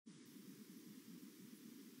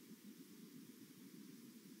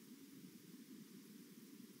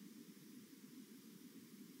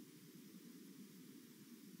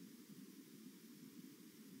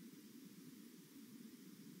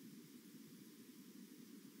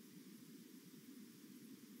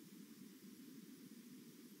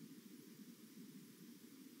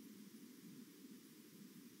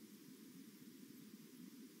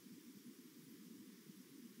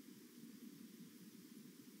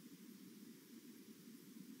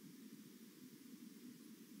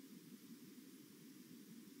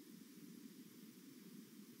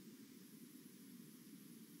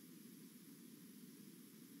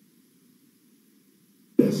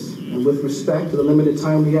With respect to the limited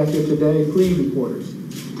time we have here today, please, reporters,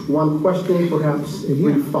 one question, perhaps a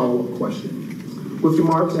brief follow-up question. With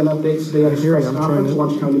remarks and updates today at the press conference,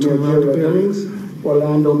 Orange County Mayor Jerry Jennings,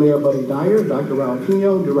 Orlando Mayor Buddy Dyer, Dr. Raul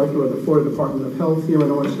Pino, Director of the Florida Department of Health here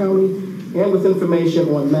in Orange County, and with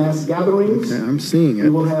information on mass gatherings. Okay, I'm seeing it. We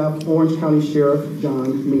will have Orange County Sheriff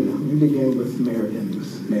John Mina. We begin with Mayor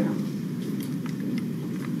Jennings. Mayor.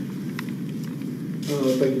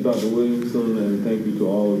 Thank you, Dr. Williamson, and thank you to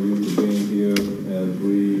all of you for being here as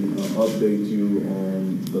we update you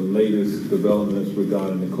on the latest developments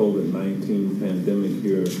regarding the COVID-19 pandemic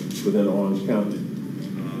here within Orange County.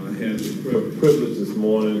 I had the privilege this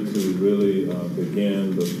morning to really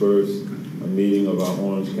begin the first meeting of our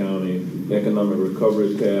Orange County Economic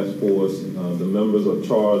Recovery Task Force. The members are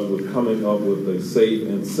charged with coming up with a safe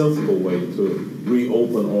and sensible way to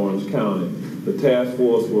reopen Orange County. The task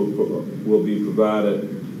force will be provided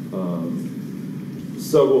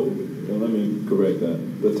let me correct that.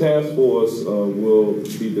 The task force will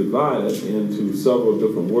be divided into several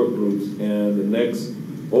different work groups, and the next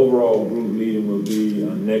overall group meeting will be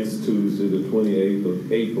next Tuesday, the 28th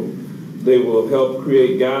of April. They will help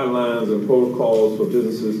create guidelines and protocols for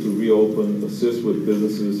businesses to reopen, assist with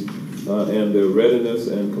businesses and their readiness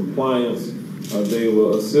and compliance. They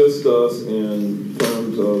will assist us in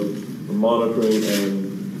terms of monitoring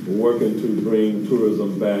and working to bring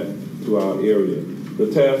tourism back to our area. The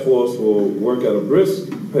task force will work at a brisk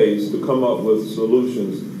pace to come up with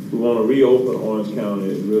solutions. We want to reopen Orange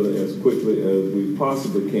County really as quickly as we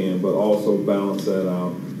possibly can, but also balance that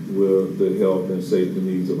out with the health and safety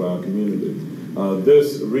needs of our community.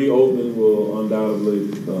 This reopening will undoubtedly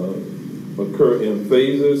occur in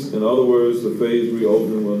phases. In other words, the phased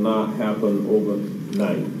reopening will not happen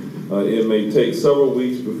overnight. It may take several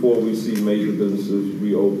weeks before we see major businesses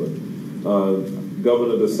reopen.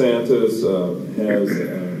 Governor DeSantis has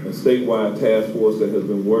a statewide task force that has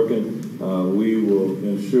been working. We will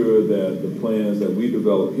ensure that the plans that we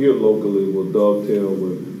develop here locally will dovetail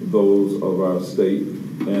with those of our state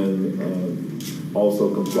and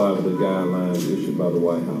also comply with the guidelines issued by the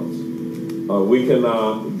White House. We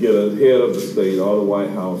cannot get ahead of the state or the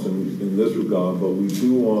White House in this regard, but we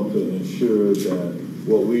do want to ensure that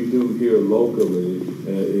what we do here locally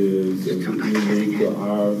is unique to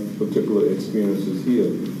our particular experiences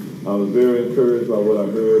here. I was very encouraged by what I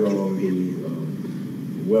heard on the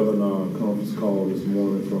webinar conference call this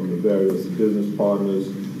morning from the various business partners.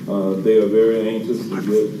 They are very anxious to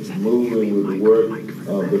get moving with the work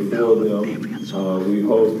before them. We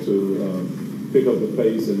hope to pick up the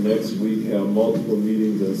pace and next week have multiple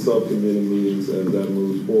meetings and subcommittee meetings as that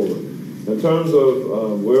moves forward. In terms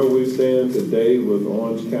of where we stand today with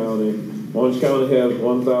Orange County has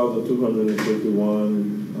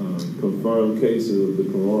 1,251 confirmed cases of the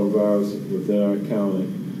coronavirus within our county.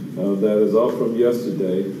 That is up from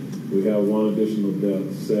yesterday. We have one additional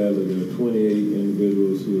death. Sadly, there are 28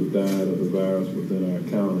 individuals who have died of the virus within our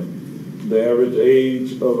county. The average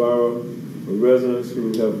age of our residents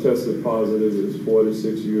who have tested positive is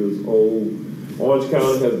 46 years old. Orange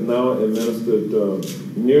County has now administered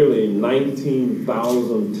nearly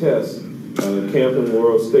 19,000 tests. Camping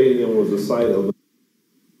World Stadium was the site of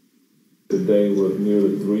today with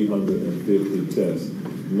nearly 350 tests.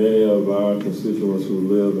 Many of our constituents who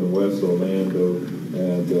live in West Orlando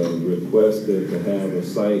have requested to have a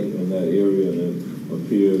site in that area, and it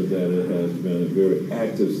appears that it has been a very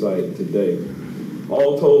active site today.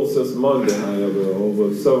 All told, since Monday, however,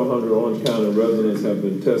 over 700 Orange County residents have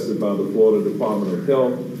been tested by the Florida Department of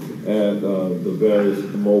Health at the various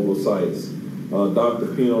mobile sites. Dr.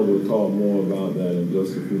 Pino will talk more about that in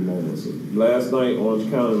just a few moments. Last night, Orange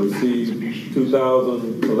County received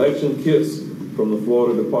 2,000 collection kits from the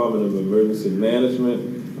Florida Department of Emergency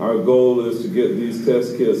Management. Our goal is to get these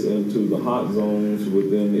test kits into the hot zones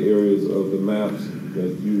within the areas of the maps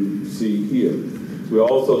that you see here. We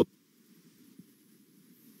also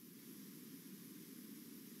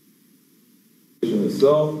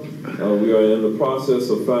itself. We are in the process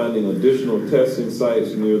of finding additional testing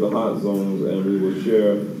sites near the hot zones, and we will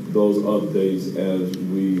share those updates as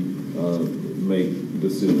we make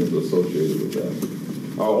decisions associated with that.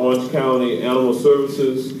 Our Orange County Animal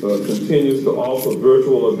Services continues to offer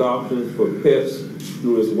virtual adoptions for pets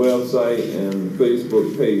through its website and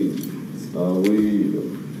Facebook page. We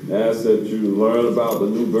ask that you learn about the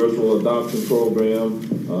new virtual adoption program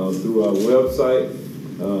through our website.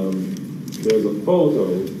 There's a photo,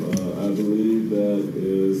 I believe that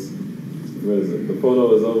is, where is it? The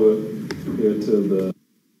photo is over here to the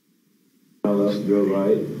left, your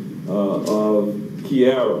right, of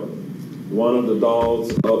Kiara, one of the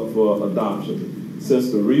dogs up for adoption.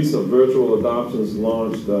 Since the recent virtual adoptions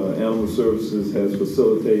launched, Animal Services has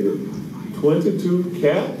facilitated 22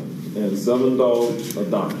 cat and 7 dog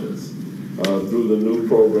adoptions through the new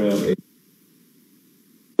program,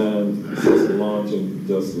 and since launching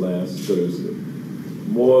just last Thursday.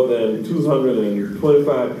 More than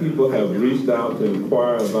 225 people have reached out to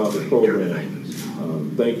inquire about the program.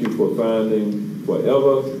 Thank you for finding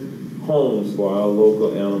forever homes for our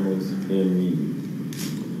local animals in need.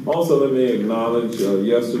 Also, let me acknowledge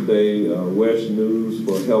yesterday West News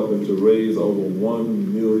for helping to raise over $1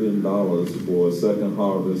 million for Second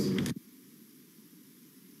Harvest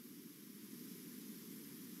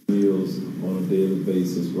meals on a daily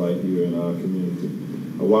basis right here in our community.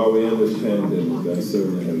 While we're in this pandemic, that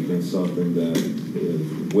certainly has been something that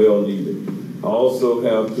is well needed. I also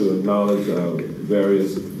have to acknowledge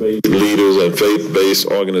various faith leaders and faith-based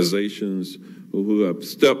organizations who have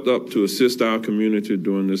stepped up to assist our community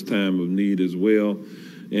during this time of need as well.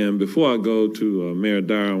 And before I go to Mayor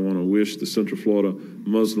Dyer, I want to wish the Central Florida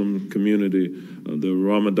Muslim community the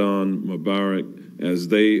Ramadan Mubarak as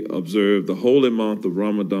they observe the holy month of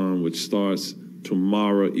Ramadan, which starts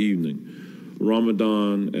tomorrow evening.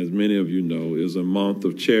 Ramadan, as many of you know, is a month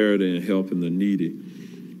of charity and helping the needy.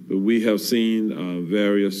 But we have seen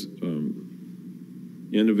various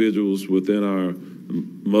individuals within our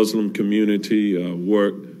Muslim community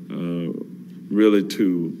work really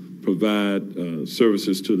to provide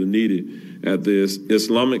services to the needy. At the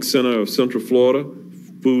Islamic Center of Central Florida,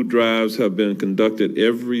 food drives have been conducted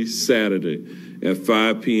every Saturday at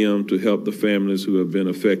 5 p.m. to help the families who have been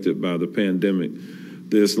affected by the pandemic.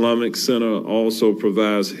 The Islamic Center also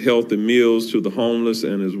provides healthy meals to the homeless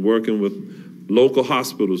and is working with local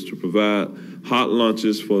hospitals to provide hot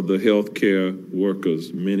lunches for the healthcare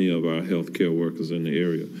workers, many of our healthcare workers in the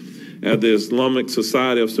area. At the Islamic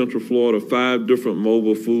Society of Central Florida, 5 different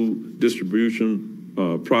mobile food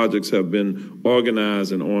distribution projects have been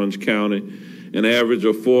organized in Orange County. An average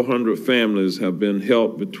of 400 families have been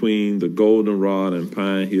helped between the Goldenrod and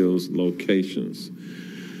Pine Hills locations.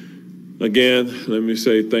 Again, let me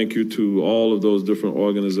say thank you to all of those different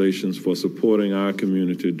organizations for supporting our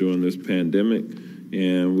community during this pandemic,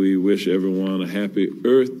 and we wish everyone a happy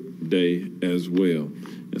Earth Day as well.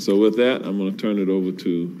 And so with that, I'm going to turn it over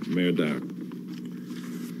to Mayor Dyer.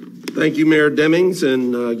 Thank you, Mayor Demings,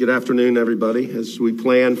 and good afternoon, everybody. As we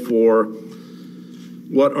plan for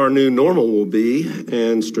what our new normal will be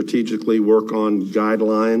and strategically work on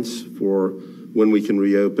guidelines for when we can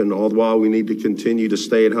reopen. All the while, we need to continue to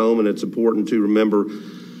stay at home, and it's important to remember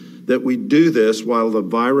that we do this while the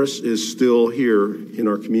virus is still here in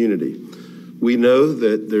our community. We know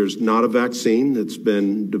that there's not a vaccine that's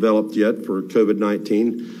been developed yet for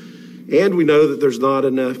COVID-19, and we know that there's not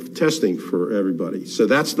enough testing for everybody. So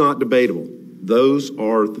that's not debatable. Those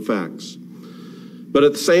are the facts. But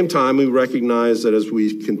at the same time, we recognize that as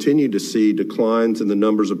we continue to see declines in the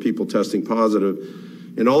numbers of people testing positive,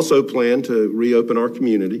 and also plan to reopen our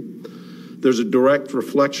community, there's a direct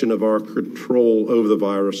reflection of our control over the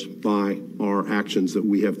virus by our actions that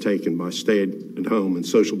we have taken by staying at home and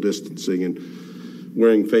social distancing and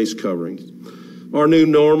wearing face coverings. Our new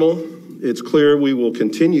normal, it's clear we will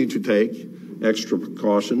continue to take extra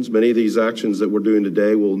precautions. Many of these actions that we're doing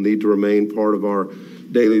today will need to remain part of our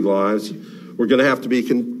daily lives. We're going to have to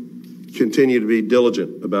continue to be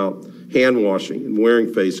diligent about hand washing and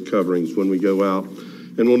wearing face coverings when we go out.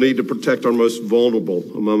 And we'll need to protect our most vulnerable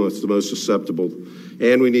among us, the most susceptible.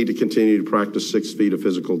 And we need to continue to practice 6 feet of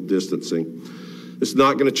physical distancing. It's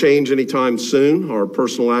not going to change anytime soon. Our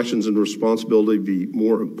personal actions and responsibility will be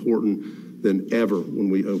more important than ever when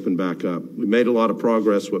we open back up. We made a lot of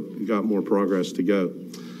progress, but we got more progress to go.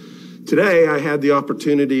 Today, I had the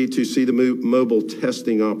opportunity to see the mobile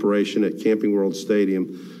testing operation at Camping World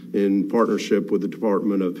Stadium in partnership with the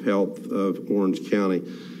Department of Health of Orange County.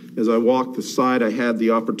 As I walked the site, I had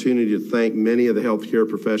the opportunity to thank many of the healthcare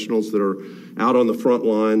professionals that are out on the front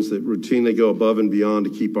lines that routinely go above and beyond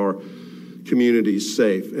to keep our communities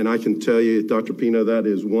safe. And I can tell you, Dr. Pino, that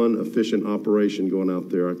is one efficient operation going out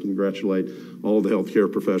there. I congratulate all the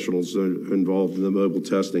healthcare professionals involved in the mobile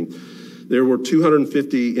testing. There were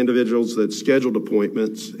 250 individuals that scheduled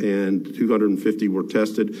appointments and 250 were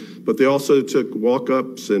tested, but they also took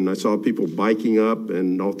walk-ups, and I saw people biking up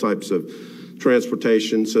and all types of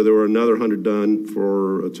transportation, so there were another 100 done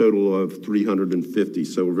for a total of 350,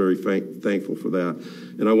 so we're very thankful for that.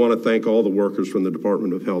 And I want to thank all the workers from the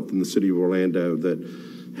Department of Health in the City of Orlando that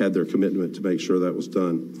had their commitment to make sure that was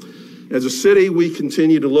done. As a city, we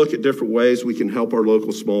continue to look at different ways we can help our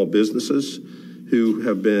local small businesses who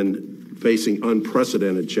have been facing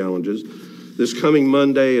unprecedented challenges. This coming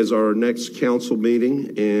Monday is our next council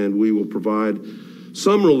meeting, and we will provide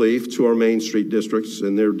some relief to our Main Street districts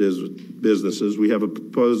and their businesses. We have a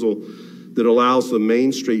proposal that allows the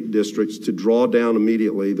Main Street districts to draw down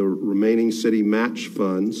immediately the remaining city match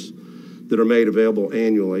funds that are made available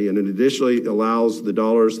annually, and it additionally allows the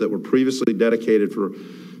dollars that were previously dedicated for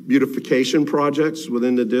beautification projects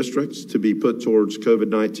within the districts to be put towards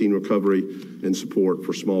COVID-19 recovery and support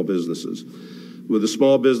for small businesses. With the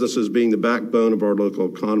small businesses being the backbone of our local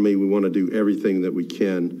economy, we want to do everything that we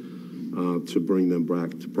can to bring them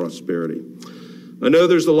back to prosperity. I know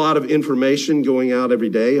there's a lot of information going out every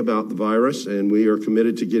day about the virus, and we are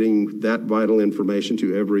committed to getting that vital information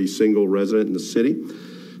to every single resident in the city.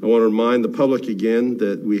 I want to remind the public again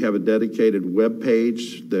that we have a dedicated web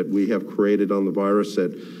page that we have created on the virus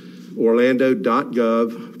at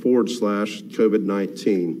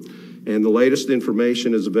orlando.gov/COVID-19. And the latest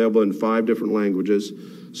information is available in 5 different languages: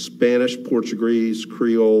 Spanish, Portuguese,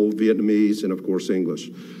 Creole, Vietnamese, and of course English.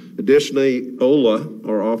 Additionally, OLA,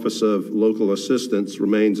 our Office of Local Assistance,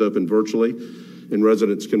 remains open virtually, and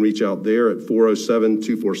residents can reach out there at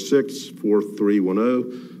 407-246-4310,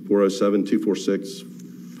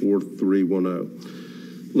 407-246-4310.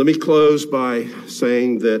 Let me close by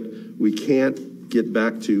saying that we can't get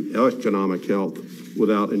back to economic health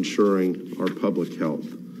without ensuring our public health.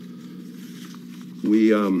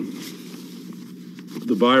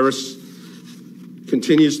 The virus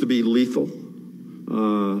continues to be lethal.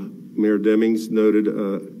 Mayor Demings noted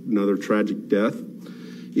another tragic death.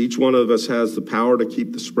 Each one of us has the power to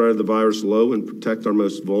keep the spread of the virus low and protect our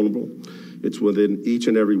most vulnerable. It's within each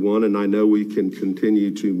and every one, and I know we can continue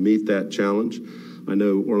to meet that challenge. I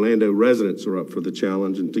know Orlando residents are up for the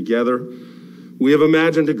challenge, and together we have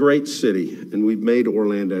imagined a great city, and we've made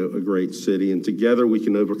Orlando a great city, and together we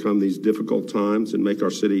can overcome these difficult times and make our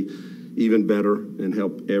city even better and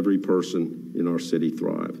help every person in our city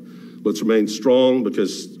thrive. Let's remain strong,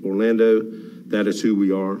 because Orlando, that is who we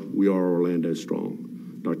are. We are Orlando strong.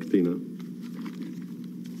 Dr. Pino.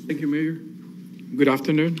 Thank you, Mayor. Good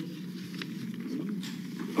afternoon.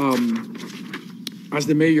 As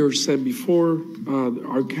the Mayor said before,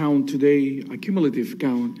 our count today, a cumulative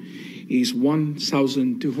count, is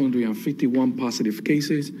 1,251 positive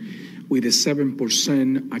cases with a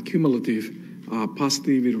 7% accumulative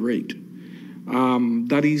positivity rate.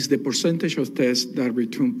 That is the percentage of tests that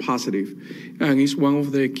return positive, and it's one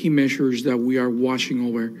of the key measures that we are watching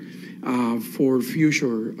over for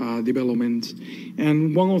future developments,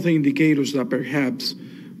 and one of the indicators that perhaps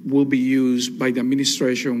will be used by the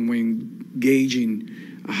administration when gauging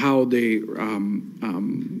how the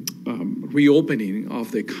reopening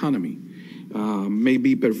of the economy may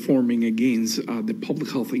be performing against the public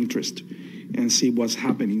health interest, and see what's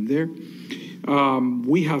happening there.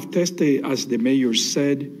 We have tested, as the Mayor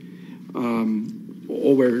said,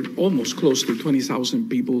 over almost close to 20,000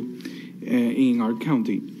 people in our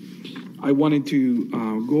county. I wanted to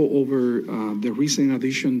go over the recent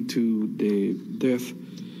addition to the death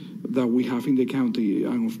that we have in the county,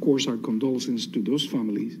 and of course our condolences to those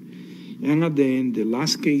families. And at the end, the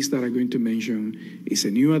last case that I'm going to mention is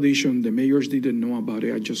a new addition. The mayors didn't know about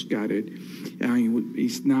it. I just got it. And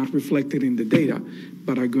it's not reflected in the data,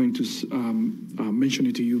 but I'm going to mention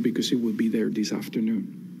it to you because it will be there this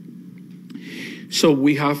afternoon. So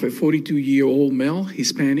we have a 42-year-old male,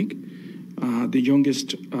 Hispanic, the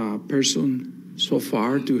youngest person so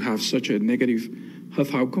far to have such a negative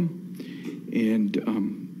health outcome. And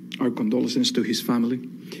our condolences to his family.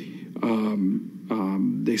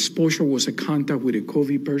 The exposure was a contact with a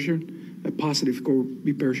COVID person, a positive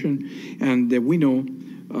COVID person, and that we know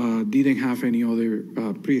didn't have any other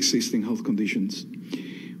pre-existing health conditions.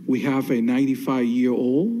 We have a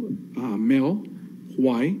 95-year-old male,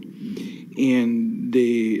 white, and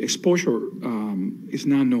the exposure is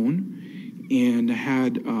not known and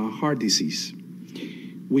had heart disease.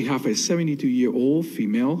 We have a 72-year-old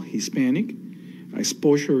female, Hispanic.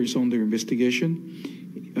 Exposure is under investigation,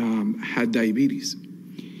 had diabetes.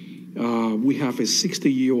 We have a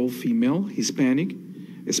 60-year-old female, Hispanic.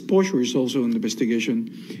 Exposure is also under investigation.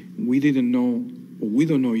 We didn't know, or we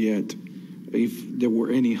don't know yet, if there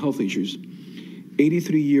were any health issues.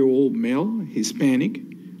 83-year-old male, Hispanic.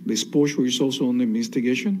 The exposure is also under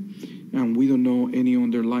investigation, and we don't know any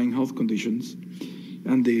underlying health conditions.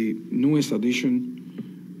 And the newest addition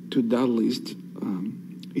to that list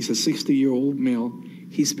is a 60-year-old male,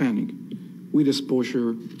 Hispanic, with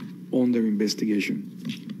exposure under investigation.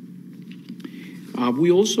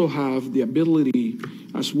 We also have the ability,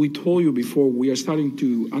 as we told you before, we are starting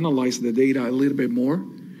to analyze the data a little bit more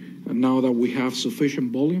now that we have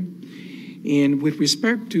sufficient volume. And with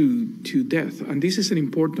respect to death, and this is an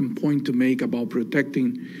important point to make about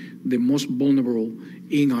protecting the most vulnerable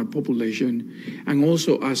in our population? And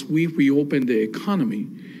also, as we reopen the economy,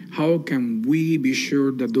 how can we be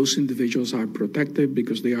sure that those individuals are protected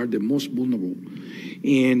because they are the most vulnerable?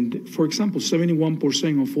 And for example,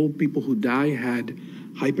 71% of all people who die had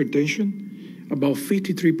hypertension. About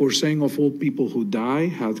 53% of all people who die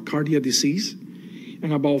had cardiac disease.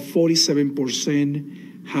 And about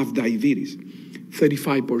 47% have diabetes.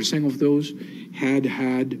 35% of those had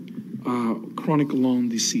chronic lung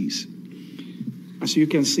disease. As you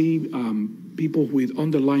can see, people with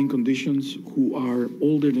underlying conditions who are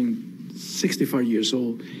older than 65 years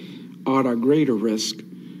old are at greater risk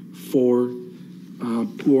for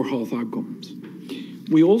poor health outcomes.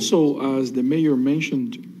 We also, as the mayor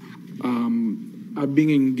mentioned, are being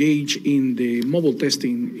engaged in the mobile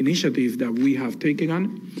testing initiative that we have taken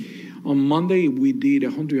on. On Monday, we did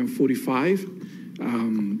 145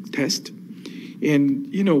 tests.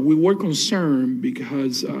 And, you know, we were concerned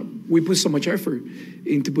because we put so much effort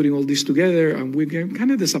into putting all this together, and we're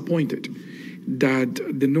kind of disappointed that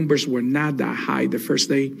the numbers were not that high the first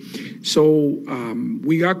day. So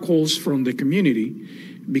we got calls from the community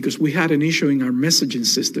because we had an issue in our messaging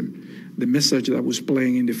system, the message that was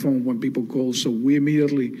playing in the phone when people called. So we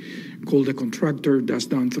immediately called the contractor. That's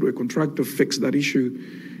done through a contractor, fixed that issue,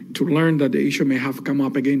 to learn that the issue may have come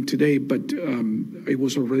up again today, but it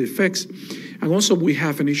was already fixed. And also we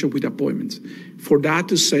have an issue with appointments. For that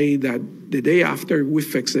to say that the day after we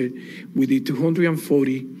fixed it, we did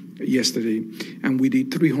 240 yesterday, and we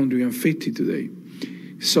did 350 today.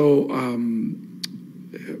 So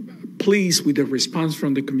pleased with the response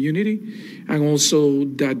from the community, and also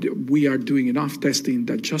that we are doing enough testing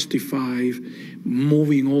that justifies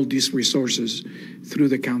moving all these resources through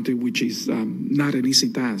the county, which is not an easy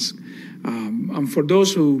task. And for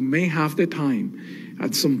those who may have the time,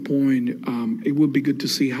 at some point, it would be good to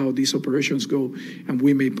see how these operations go, and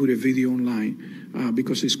we may put a video online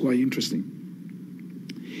because it's quite interesting.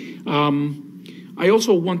 I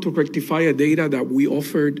also want to rectify a data that we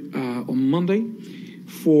offered on Monday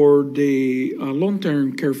for the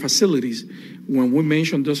long-term care facilities. When we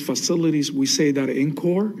mentioned those facilities, we say that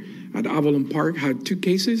Encore at Avalon Park had 2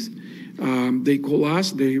 cases. They called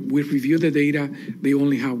us, we reviewed the data, they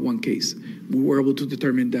only have 1 case. We were able to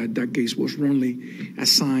determine that that case was wrongly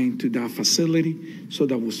assigned to that facility, so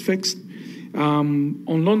that was fixed. On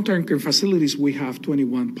long-term care facilities, we have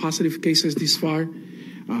 21 positive cases this far,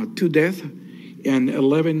 2 deaths, and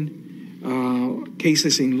 11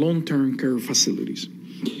 cases in long-term care facilities.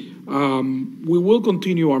 We will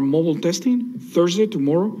continue our mobile testing. Thursday,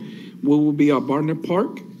 tomorrow, we will be at Barnett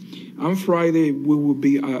Park. On Friday, we will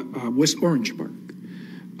be at West Orange Park.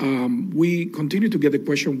 We continue to get the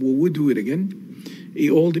question, will we do it again?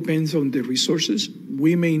 It all depends on the resources.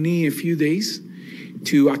 We may need a few days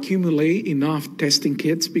to accumulate enough testing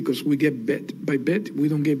kits because we get bit by bit. We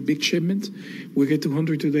don't get big shipments. We get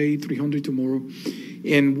 200 today, 300 tomorrow.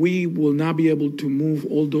 And we will not be able to move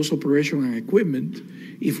all those operational and equipment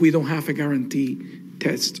if we don't have a guaranteed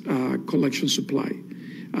test collection supply,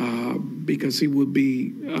 because it would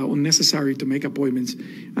be unnecessary to make appointments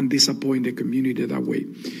and disappoint the community that way.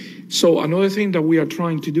 So another thing that we are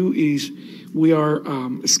trying to do is we are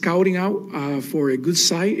scouting out for a good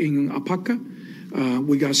site in Apaca.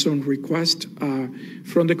 We got some requests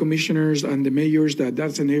from the commissioners and the mayors that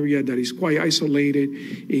that's an area that is quite isolated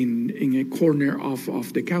in a corner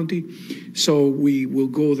of the county. So we will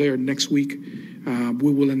go there next week.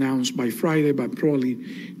 We will announce by Friday, but probably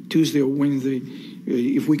Tuesday or Wednesday,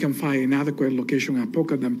 if we can find an adequate location at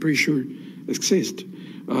Apaca that I'm pretty sure exists,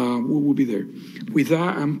 we will be there. With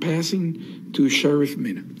that, I'm passing to Sheriff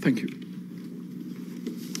Mina. Thank you.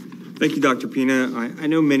 Thank you, Dr. Pina. I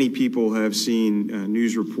know many people have seen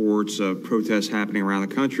news reports of protests happening around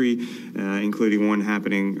the country, including one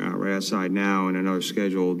happening right outside now and another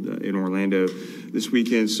scheduled in Orlando this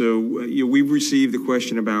weekend. So we've received the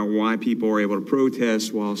question about why people are able to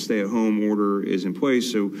protest while stay-at-home order is in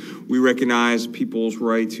place. So we recognize people's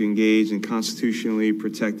right to engage in constitutionally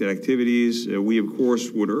protected activities. We, of course,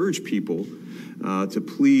 would urge people to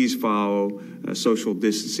please follow social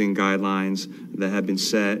distancing guidelines that have been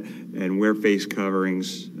set and wear face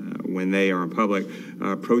coverings when they are in public.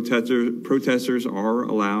 Protesters are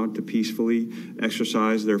allowed to peacefully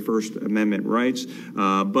exercise their First Amendment rights,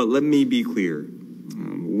 but let me be clear.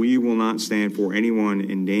 We will not stand for anyone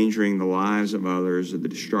endangering the lives of others, or the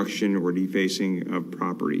destruction or defacing of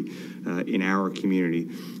property in our community.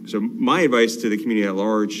 So my advice to the community at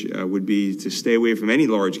large would be to stay away from any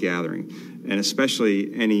large gathering, and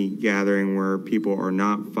especially any gathering where people are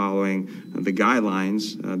not following the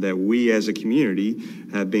guidelines that we as a community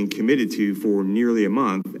have been committed to for nearly a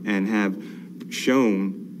month and have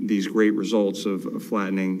shown these great results of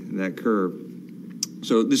flattening that curve.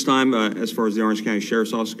 So this time, as far as the Orange County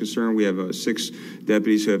Sheriff's Office is concerned, we have 6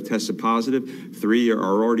 deputies who have tested positive. 3 are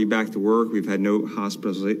already back to work. We've had no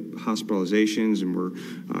hospitalizations, and we're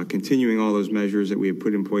continuing all those measures that we have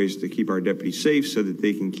put in place to keep our deputies safe so that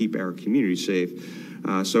they can keep our community safe.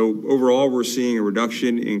 So overall, we're seeing a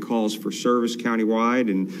reduction in calls for service countywide,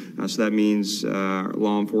 and so that means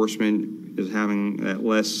law enforcement is having that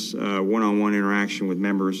less one-on-one interaction with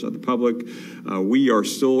members of the public. We are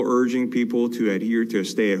still urging people to adhere to a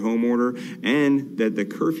stay-at-home order and that the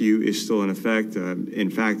curfew is still in effect. In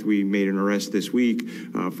fact, we made an arrest this week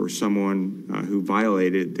for someone who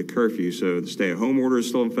violated the curfew. So the stay-at-home order is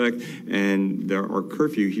still in effect, and our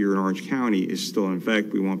curfew here in Orange County is still in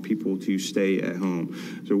effect. We want people to stay at home.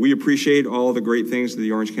 So we appreciate all the great things that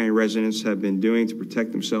the Orange County residents have been doing to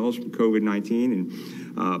protect themselves from COVID-19, and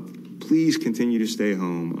please continue to stay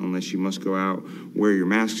home unless you must go out. Wear your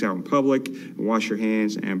masks out in public, wash your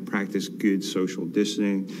hands, and practice good social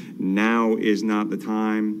distancing. Now is not the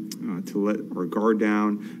time to let our guard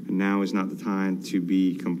down, and now is not the time to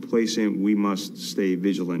be complacent. We must stay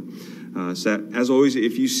vigilant. So as always,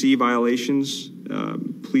 if you see violations,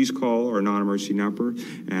 please call our non-emergency number,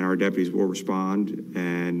 and our deputies will respond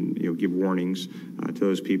and give warnings to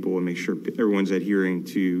those people and make sure everyone's adhering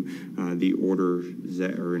to the orders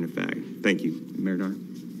that are in effect. Thank you, Mayor Dyer.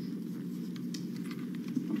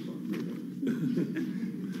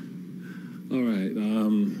 All right.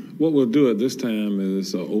 What we'll do at this time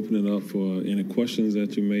is open it up for any questions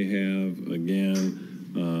that you may have.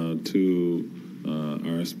 Again, to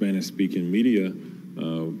our Spanish-speaking media.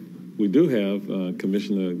 We do have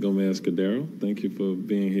Commissioner Gomez-Cordero. Thank you for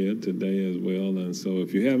being here today as well. And so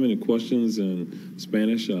if you have any questions in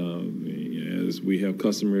Spanish, as we have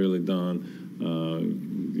customarily done,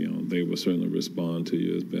 they will certainly respond to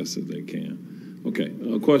you as best as they can. Okay,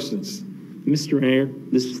 questions? Mr. Mayor,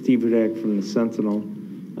 this is Steve Hudak from the Sentinel.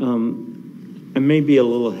 I may be a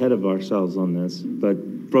little ahead of ourselves on this, but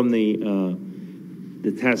from the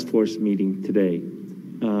task force meeting today,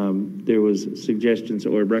 there was suggestions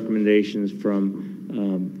or recommendations from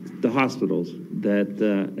the hospitals that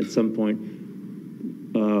at some point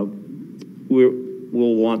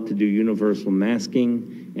we'll want to do universal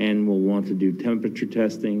masking and we'll want to do temperature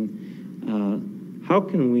testing. How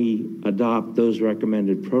can we adopt those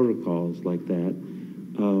recommended protocols like that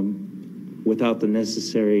without the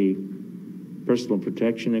necessary personal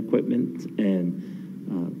protection equipment and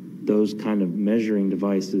those kind of measuring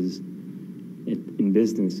devices in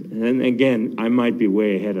business? And again, I might be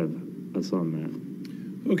way ahead of us on that.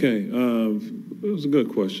 Okay, it was a good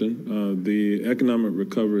question. The Economic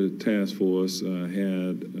Recovery Task Force had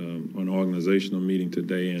an organizational meeting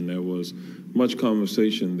today, and there was much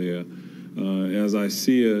conversation there. As I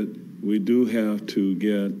see it, we do have to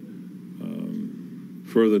get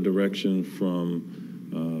further direction from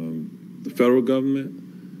the federal government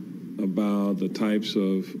about the types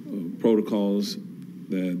of protocols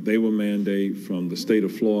that they will mandate from the state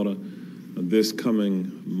of Florida. This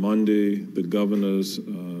coming Monday, the governor's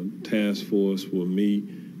task force will meet,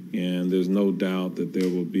 and there's no doubt that there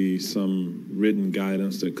will be some written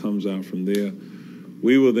guidance that comes out from there.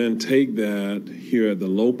 We will then take that here at the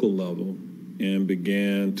local level and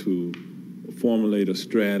begin to formulate a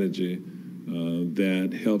strategy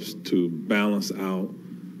that helps to balance out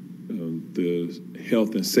the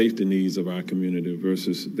health and safety needs of our community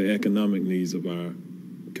versus the economic needs of our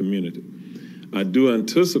community. I do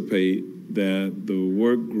anticipate that the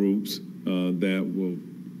work groups that will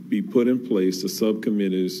be put in place, the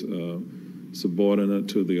subcommittees subordinate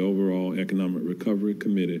to the overall Economic Recovery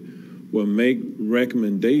Committee, will make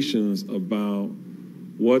recommendations about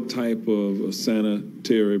what type of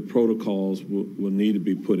sanitary protocols will need to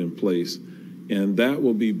be put in place. And that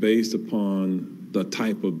will be based upon the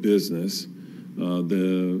type of business,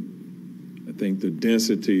 I think the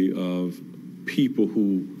density of people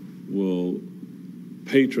who will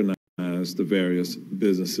patronize the various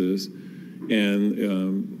businesses.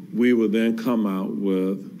 And we will then come out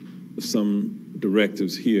with some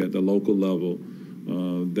directives here at the local level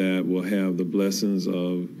that will have the blessings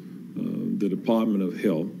of the Department of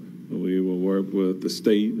Health. We will work with the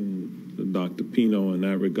state and Dr. Pino in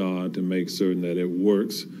that regard to make certain that it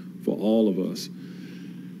works for all of us.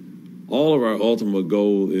 All of our ultimate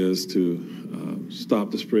goal is to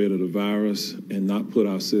stop the spread of the virus and not put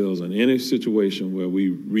ourselves in any situation where we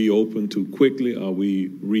reopen too quickly or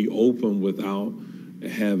we reopen without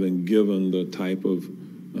having given the type of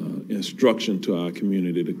instruction to our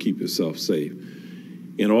community to keep itself safe.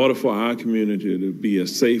 In order for our community to be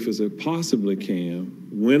as safe as it possibly can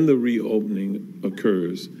when the reopening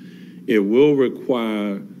occurs, it will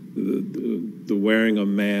require the wearing of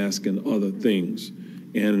masks and other things.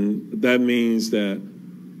 And that means that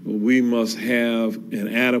we must have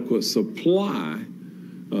an adequate supply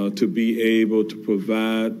to be able to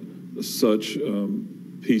provide such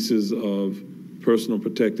pieces of personal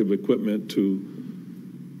protective equipment to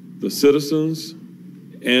the citizens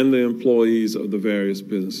and the employees of the various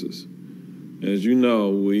businesses. As you know,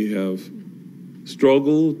 we have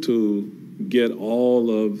struggled to get all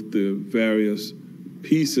of the various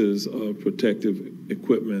pieces of protective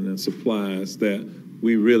equipment and supplies that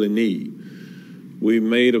we really need. We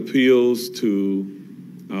made appeals to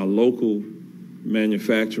our local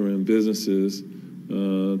manufacturing businesses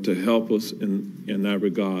to help us in that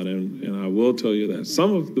regard. And I will tell you that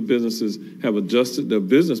some of the businesses have adjusted their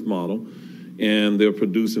business model and they're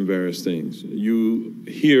producing various things. You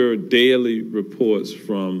hear daily reports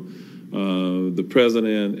from the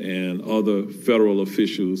president and other federal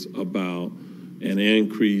officials about an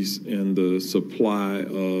increase in the supply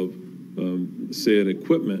of said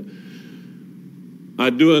equipment. I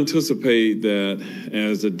do anticipate that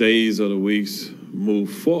as the days or the weeks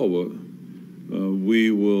move forward,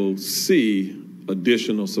 we will see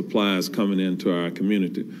additional supplies coming into our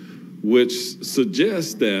community, which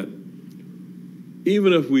suggests that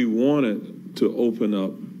even if we wanted to open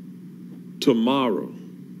up tomorrow,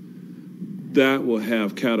 that will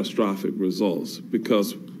have catastrophic results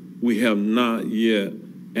because we have not yet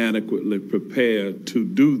adequately prepared to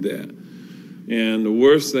do that. And the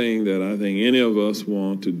worst thing that I think any of us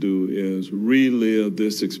want to do is relive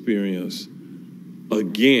this experience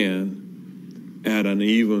again at an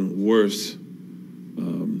even worse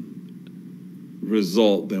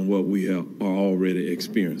result than what we are already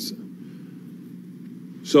experiencing.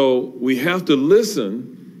 So we have to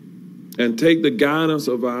listen and take the guidance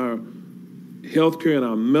of our healthcare and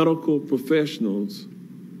our medical professionals.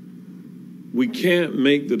 We can't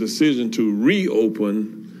make the decision to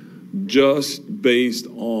reopen just based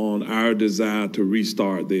on our desire to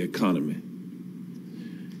restart the economy.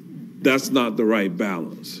 That's not the right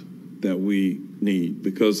balance that we need,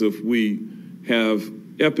 because if we have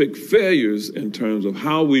epic failures in terms of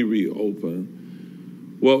how we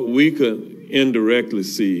reopen, what we could indirectly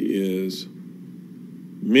see is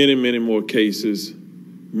many, many more cases,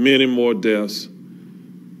 many more deaths,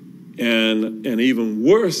 and an even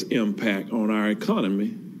worse impact on our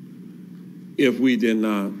economy if we did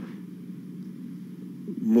not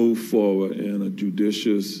move forward in a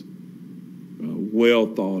judicious, well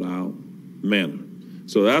thought out manner.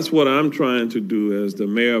 So that's what I'm trying to do as the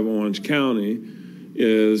mayor of Orange County,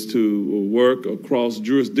 is to work across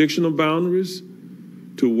jurisdictional boundaries,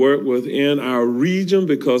 to work within our region,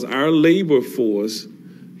 because our labor force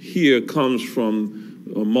here comes from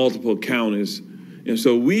multiple counties. And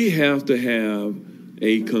so we have to have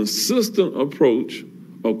a consistent approach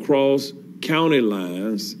across county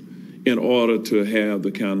lines in order to have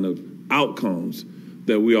the kind of outcomes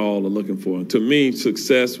that we all are looking for. And to me,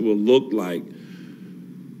 success will look like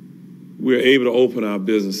we're able to open our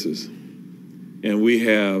businesses and we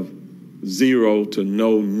have 0 to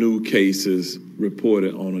no new cases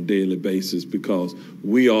reported on a daily basis because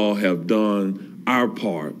we all have done our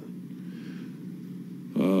part.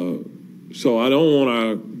 So I don't want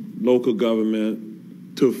our local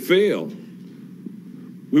government to fail.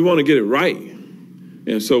 We want to get it right.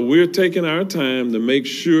 And so we're taking our time to make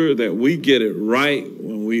sure that we get it right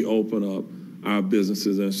when we open up our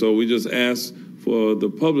businesses. And so we just ask for the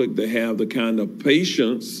public to have the kind of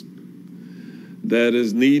patience that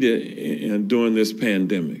is needed during this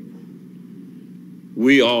pandemic.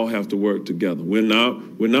 We all have to work together. We're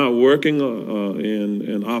not working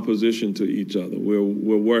in opposition to each other. We're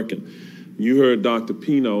working. You heard Dr.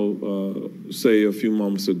 Pino say a few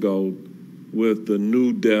moments ago with the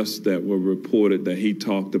new deaths that were reported that he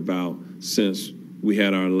talked about since we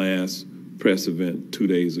had our last press event 2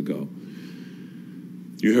 days ago.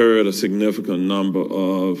 You heard a significant number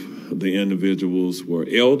of the individuals were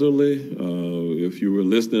elderly. If you were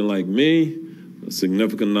listening like me, a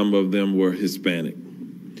significant number of them were Hispanic.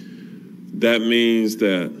 That means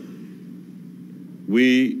that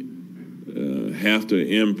we have to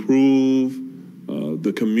improve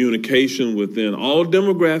the communication within all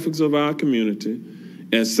demographics of our community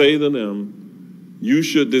and say to them, you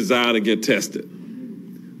should desire to get tested,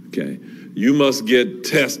 okay? You must get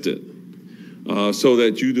tested so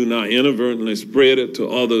that you do not inadvertently spread it to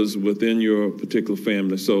others within your particular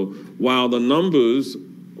family. So while the numbers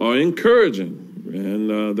are encouraging and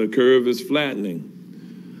the curve is flattening,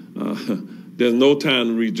 there's no time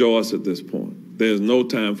to rejoice at this point. There's no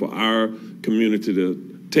time for our community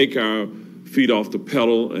to take our feet off the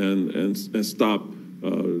pedal and stop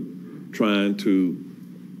trying to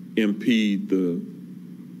impede the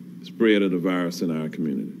spread of the virus in our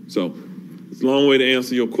community. So it's a long way to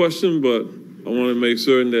answer your question, but I want to make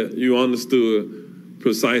certain that you understood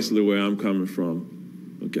precisely where I'm coming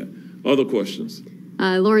from. Okay. Other questions?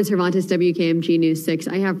 Lauren Cervantes, WKMG News 6.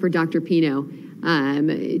 I have for Dr. Pino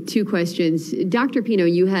 2 questions. Dr. Pino,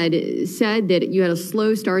 you had said that you had a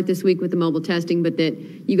slow start this week with the mobile testing, but that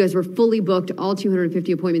you guys were fully booked, all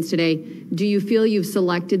 250 appointments today. Do you feel you've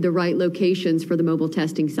selected the right locations for the mobile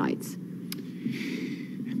testing sites?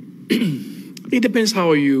 It depends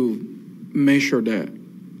how you measure that.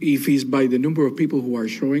 If it's by the number of people who are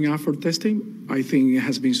showing up for testing, I think it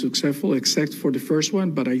has been successful, except for the first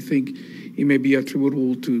one, but I think it may be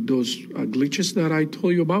attributable to those glitches that I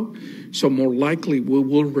told you about. So more likely we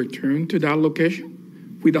will return to that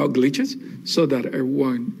location without glitches so that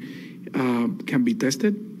everyone can be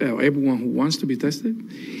tested, everyone who wants to be tested.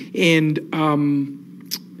 And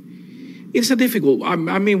it's a difficult, I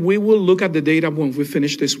mean, we will look at the data when we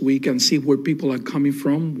finish this week and see where people are coming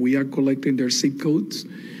from. We are collecting their zip codes.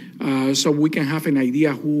 So we can have an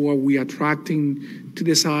idea who are we attracting to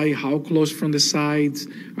the site, how close from the sites,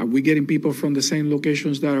 are we getting people from the same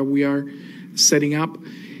locations that we are setting up.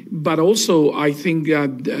 But also, I think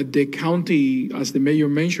the county, as the mayor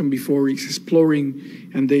mentioned before, is exploring,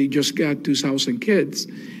 and they just got 2,000 kids,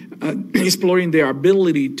 exploring their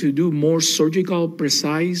ability to do more surgical,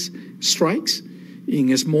 precise strikes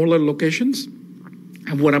in smaller locations.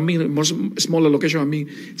 And what I mean, smaller location, I mean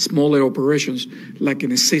smaller operations, like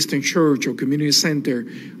an assistant church or community center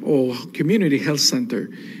or community health center,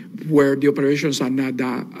 where the operations are not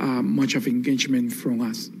that much of engagement from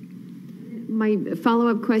us. My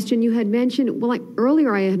follow-up question, you had mentioned, well,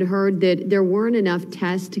 earlier I had heard that there weren't enough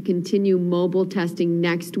tests to continue mobile testing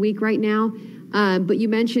next week right now, but you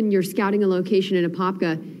mentioned you're scouting a location in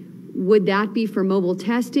Apopka. Would that be for mobile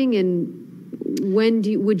testing, and when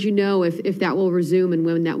would you know if that will resume and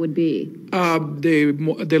when that would be?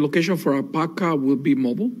 The location for Apopka will be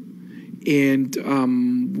mobile,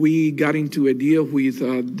 and we got into a deal with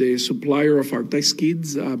the supplier of our test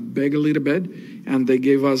kits, Beg a Little Bit, and they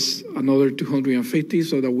gave us another 250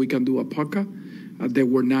 so that we can do Apopka. They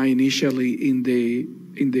were not initially in the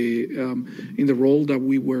role that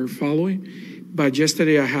we were following. But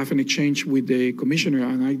yesterday I have an exchange with the commissioner,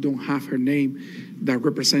 and I don't have her name that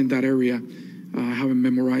represents that area. I haven't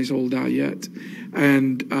memorized all that yet.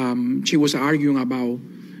 And she was arguing about,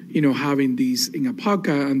 having these in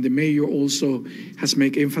Apopka, and the mayor also has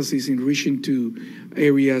made emphasis in reaching to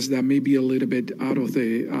areas that may be a little bit out of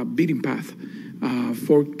the beaten path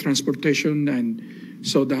for transportation, and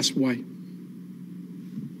so that's why.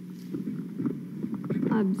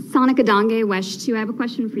 Sonica Donge, West 2. I have a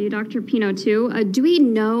question for you, Dr. Pino, too. Do we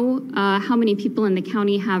know how many people in the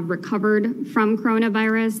county have recovered from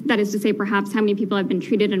coronavirus? That is to say, perhaps how many people have been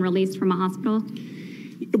treated and released from a hospital?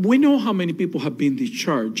 We know how many people have been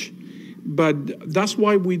discharged, but that's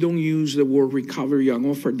why we don't use the word recovery and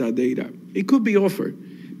offer that data. It could be offered,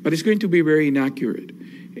 but it's going to be very inaccurate.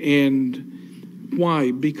 And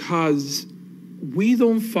why? Because we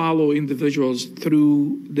don't follow individuals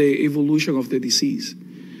through the evolution of the disease.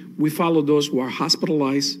 We follow those who are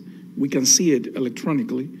hospitalized. We can see it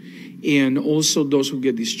electronically, and also those who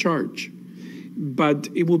get discharged. But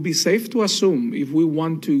it would be safe to assume, if we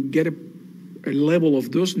want to get a level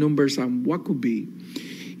of those numbers and what could be,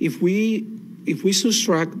 if we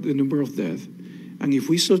subtract the number of deaths, and if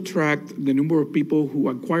we subtract the number of people who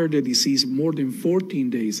acquired the disease more than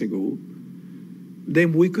 14 days ago,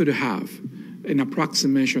 then we could have an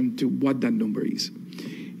approximation to what that number is.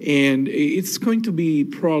 And it's going to be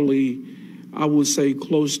probably, I would say,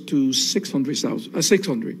 close to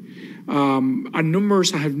 600. Our numbers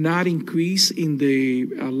have not increased in the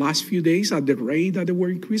last few days at the rate that they were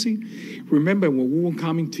increasing. Remember, when we were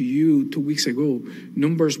coming to you 2 weeks ago,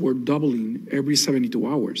 numbers were doubling every 72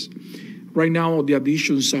 hours. Right now, the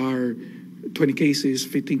additions are 20 cases,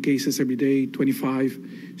 15 cases every day, 25.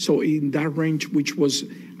 So in that range, which was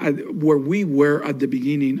where we were at the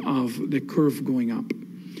beginning of the curve going up.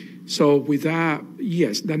 So with that,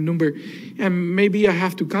 yes, that number, and maybe I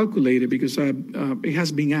have to calculate it because it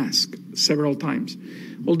has been asked several times.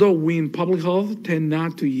 Although we in public health tend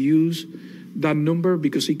not to use that number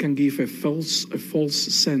because it can give a false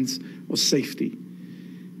sense of safety.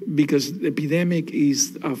 Because the epidemic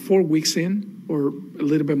is 4 weeks in, or a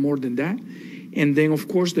little bit more than that. And then, of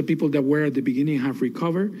course, the people that were at the beginning have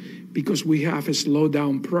recovered, because we have a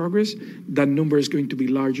slowdown progress, that number is going to be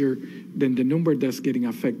larger than the number that's getting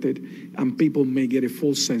affected, and people may get a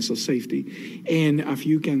full sense of safety. And if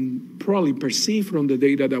you can probably perceive from the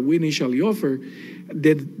data that we initially offer,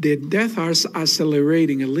 the deaths are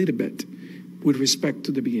accelerating a little bit with respect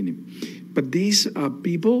to the beginning. But these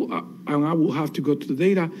people, and I will have to go to the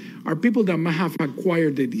data, are people that might have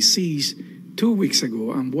acquired the disease 2 weeks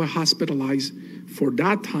ago and were hospitalized for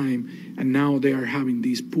that time, and now they are having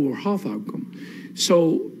this poor health outcome.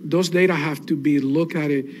 So those data have to be looked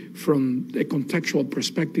at it from a contextual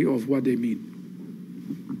perspective of what they mean.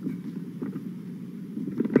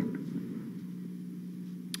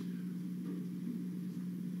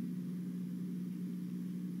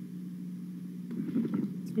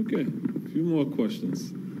 Okay, a few more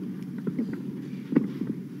questions.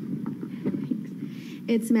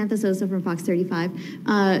 It's Samantha Sosa from Fox 35.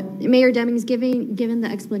 Mayor Demings, given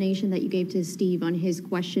the explanation that you gave to Steve on his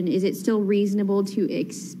question, is it still reasonable to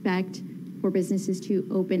expect for businesses to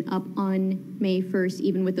open up on May 1st,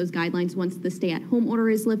 even with those guidelines once the stay-at-home order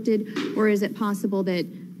is lifted? Or is it possible that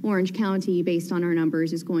Orange County, based on our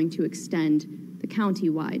numbers, is going to extend the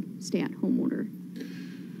county-wide stay-at-home order?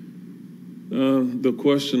 The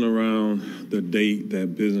question around the date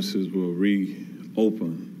that businesses will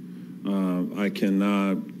reopen, I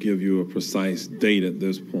cannot give you a precise date at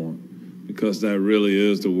this point, because that really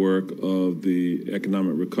is the work of the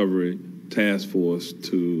Economic Recovery Task Force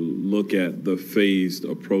to look at the phased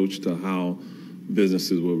approach to how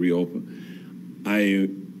businesses will reopen. I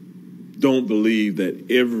don't believe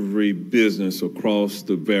that every business across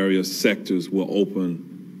the various sectors will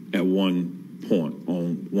open at one point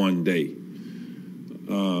on one day.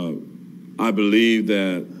 I believe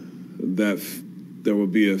that there will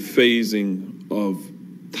be a phasing of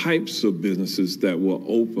types of businesses that will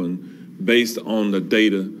open based on the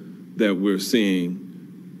data that we're seeing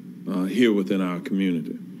here within our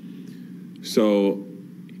community. So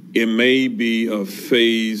it may be a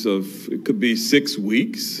phase of, it could be 6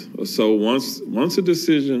 weeks or so. Once a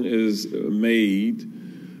decision is made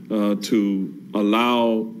to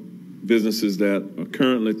allow businesses that are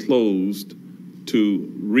currently closed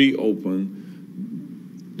to reopen,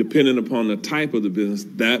 depending upon the type of the business,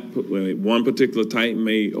 that one particular type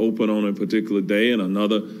may open on a particular day, and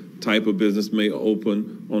another type of business may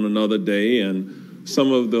open on another day. And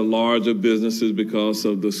some of the larger businesses, because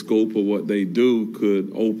of the scope of what they do,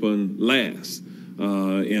 could open last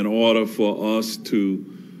in order for us to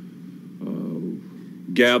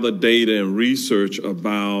gather data and research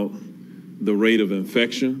about the rate of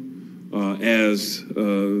infection as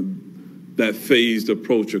that phased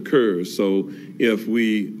approach occurs. So if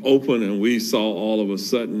we open and we saw all of a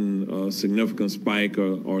sudden a significant spike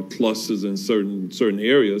or clusters in certain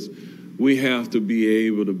areas, we have to be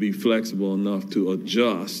able to be flexible enough to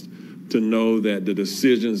adjust to know that the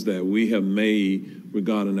decisions that we have made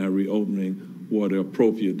regarding our reopening were the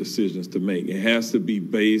appropriate decisions to make. It has to be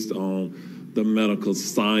based on the medical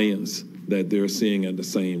science that they're seeing at the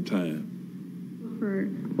same time. For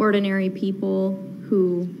ordinary people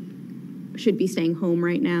who should be staying home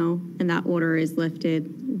right now and that order is lifted,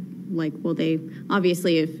 like, will they,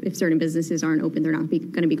 obviously if certain businesses aren't open, they're not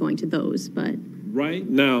going to be going to those, but. Right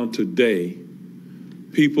now, today,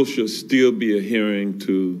 people should still be adhering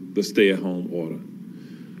to the stay-at-home order.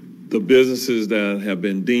 The businesses that have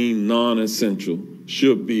been deemed non-essential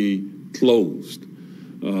should be closed,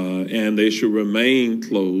 and they should remain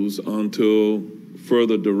closed until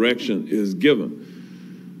further direction is given.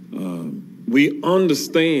 We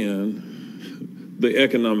understand the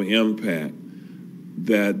economic impact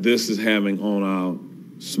that this is having on our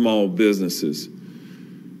small businesses.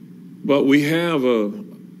 But we have a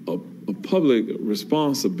public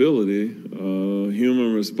responsibility,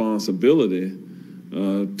 human responsibility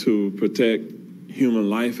to protect human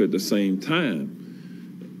life at the same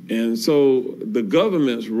time. And so the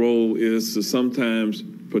government's role is to sometimes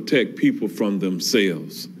protect people from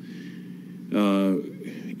themselves.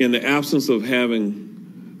 In the absence of having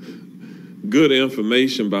good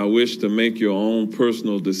information by which to make your own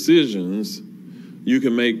personal decisions, you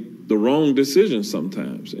can make the wrong decisions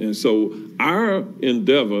sometimes. And so our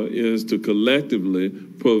endeavor is to collectively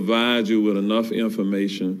provide you with enough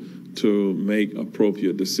information to make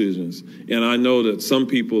appropriate decisions. And I know that some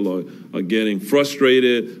people are getting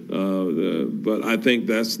frustrated, but I think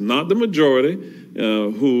that's not the majority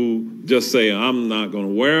who just say, I'm not going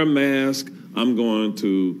to wear a mask, I'm going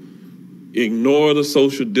to ignore the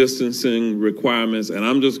social distancing requirements, and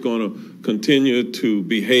I'm just going to continue to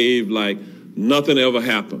behave like nothing ever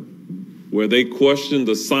happened. Where they question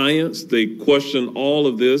the science, they question all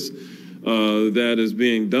of this, that is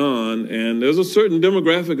being done, and there's a certain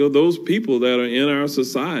demographic of those people that are in our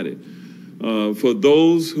society. For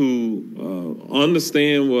those who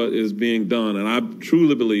understand what is being done, and I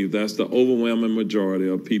truly believe that's the overwhelming majority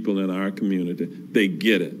of people in our community, they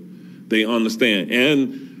get it. They understand.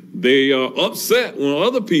 And they are upset when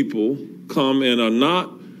other people come and are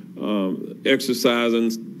not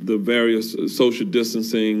exercising the various social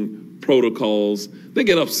distancing protocols. They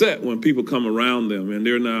get upset when people come around them and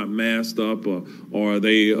they're not masked up or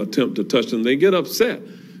they attempt to touch them. They get upset.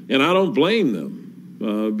 And I don't blame them.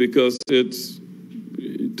 Because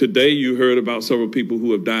today you heard about several people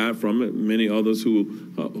who have died from it, many others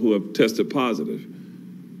who have tested positive.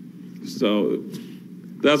 So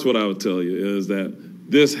that's what I would tell you, is that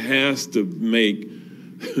this has to make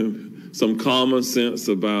some common sense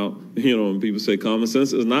about, when people say common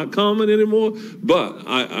sense is not common anymore, but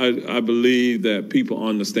I believe that people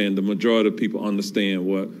understand, the majority of people understand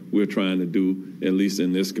what we're trying to do, at least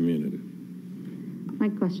in this community. My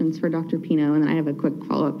question's for Dr. Pino, and then I have a quick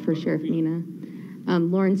follow-up for Sheriff Nina.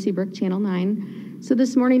 Lauren Seabrook, Channel 9. So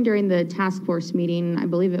this morning during the task force meeting, I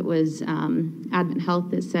believe it was Advent Health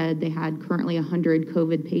that said they had currently 100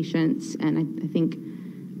 COVID patients, and I think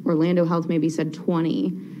Orlando Health maybe said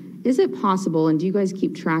 20. Is it possible, and do you guys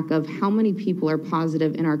keep track of how many people are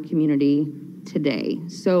positive in our community today,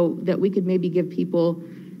 so that we could maybe give people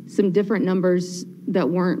some different numbers that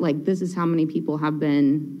weren't like, this is how many people have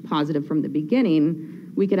been positive from the beginning?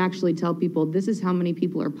 We could actually tell people, this is how many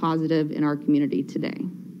people are positive in our community today.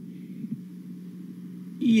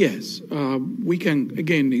 Yes, we can,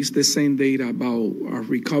 again, it's the same data about our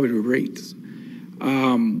recovery rates.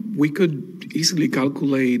 We could easily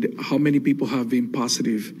calculate how many people have been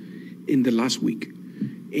positive in the last week.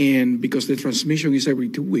 And because the transmission is every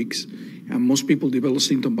 2 weeks, and most people develop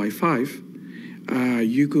symptoms by 5,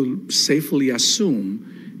 you could safely assume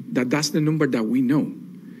that that's the number that we know.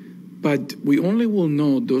 But we only will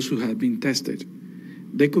know those who have been tested.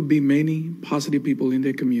 There could be many positive people in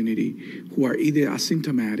the community who are either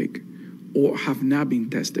asymptomatic or have not been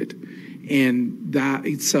tested. And that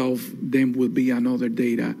itself then will be another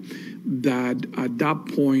data that at that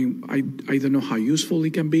point, I don't know how useful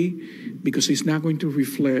it can be, because it's not going to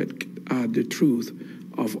reflect the truth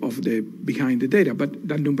of the behind the data, but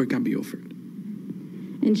that number can be offered.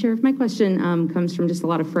 And Sheriff, my question comes from just a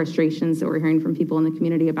lot of frustrations that we're hearing from people in the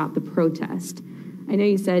community about the protest. I know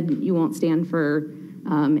you said you won't stand for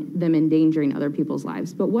them endangering other people's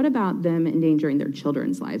lives, but what about them endangering their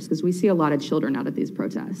children's lives? Because we see a lot of children out at these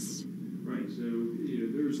protests. Right, so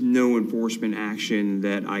there's no enforcement action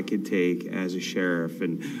that I could take as a sheriff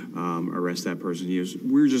and arrest that person.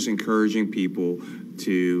 We're just encouraging people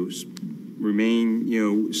to remain,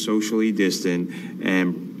 socially distant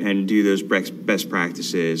and do those best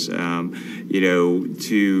practices. To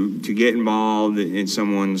get involved in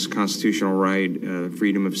someone's constitutional right,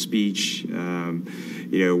 freedom of speech,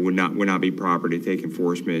 would not be proper to take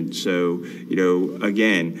enforcement. So,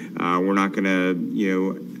 again, we're not going to,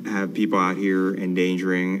 have people out here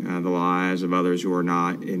endangering the lives of others who are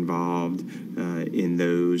not involved in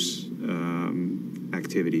those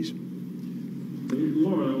activities.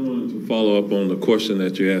 Lauren, I wanted to follow up on the question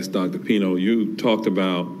that you asked Dr. Pino. You talked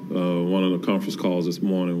about one of the conference calls this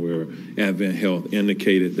morning where Advent Health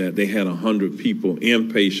indicated that they had 100 people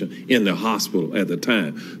inpatient in the hospital at the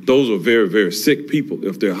time. Those are very, very sick people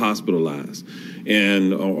if they're hospitalized.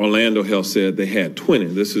 And Orlando Health said they had 20.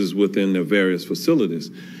 This is within their various facilities.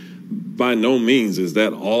 By no means is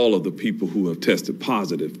that all of the people who have tested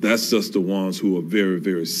positive. That's just the ones who are very,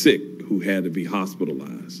 very sick who had to be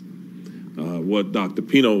hospitalized. What Dr.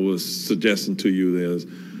 Pino was suggesting to you is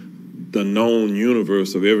the known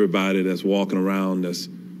universe of everybody that's walking around that's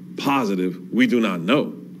positive, we do not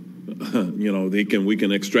know. We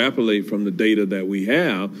can extrapolate from the data that we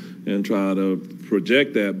have and try to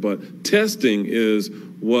project that, but testing is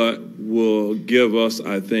what will give us,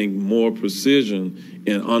 I think, more precision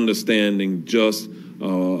in understanding just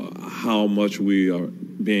how much we are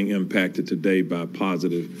being impacted today by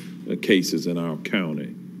positive cases in our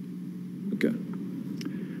county. Okay.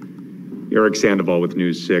 Eric Sandoval with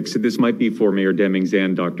News 6. This might be for Mayor Demings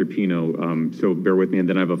and Dr. Pino, so bear with me, and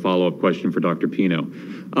then I have a follow-up question for Dr. Pino.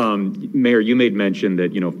 Mayor, you made mention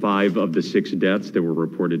that 5 of the 6 deaths that were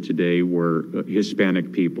reported today were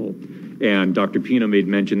Hispanic people, and Dr. Pino made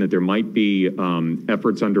mention that there might be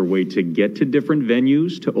efforts underway to get to different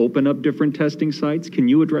venues to open up different testing sites. Can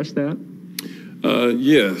you address that?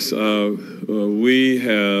 Yes, we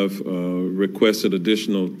have requested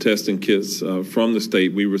additional testing kits from the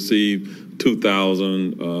state. We received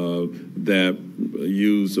 2,000 that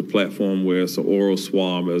use a platform where it's an oral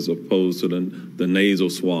swab as opposed to the nasal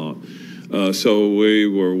swab. So we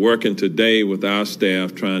were working today with our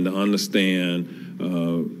staff trying to understand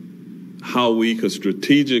how we could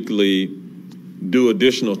strategically do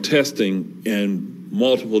additional testing in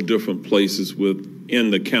multiple different places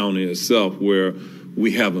within the county itself where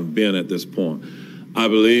we haven't been at this point. I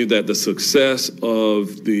believe that the success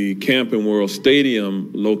of the Camping World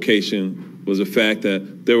Stadium location was the fact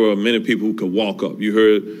that there were many people who could walk up. You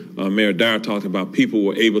heard Mayor Dyer talk about people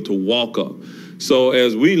were able to walk up. So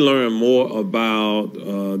as we learn more about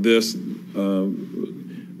this,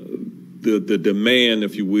 the demand,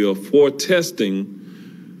 if you will, for testing,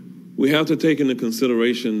 we have to take into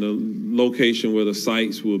consideration the location where the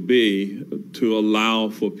sites will be to allow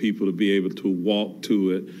for people to be able to walk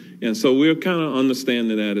to it. And so we're kind of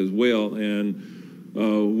understanding that as well. And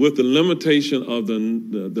with the limitation of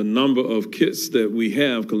the number of kits that we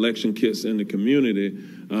have, collection kits in the community,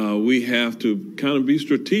 we have to kind of be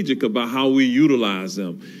strategic about how we utilize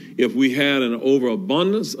them. If we had an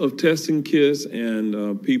overabundance of testing kits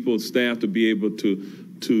and people, staff to be able to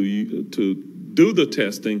do the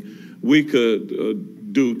testing, we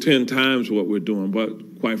could do 10 times what we're doing,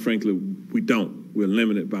 but quite frankly, we don't. We're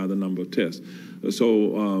limited by the number of tests.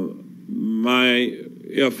 So my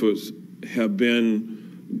efforts have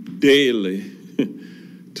been daily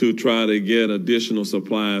to try to get additional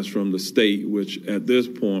supplies from the state, which at this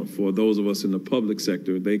point, for those of us in the public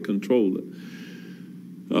sector, they control it.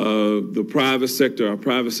 The private sector, our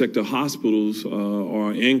private sector hospitals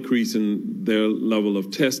are increasing their level of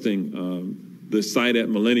testing. The site at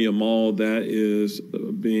Millennium Mall, that is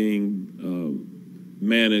being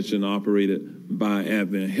managed and operated by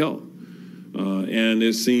Advent Health. And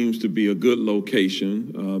it seems to be a good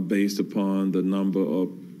location based upon the number of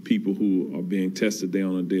people who are being tested there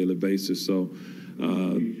on a daily basis. So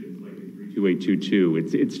 3822,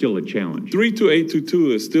 it's still a challenge.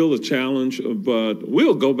 32822 is still a challenge, but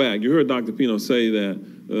we'll go back. You heard Dr. Pino say that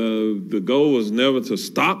the goal was never to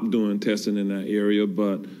stop doing testing in that area,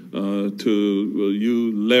 but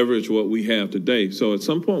to leverage what we have today. So at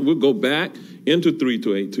some point, we'll go back into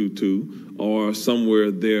 32822 or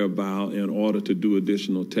somewhere thereabout in order to do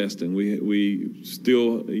additional testing. We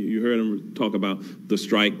still, you heard him talk about the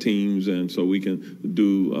strike teams, and so we can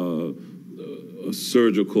do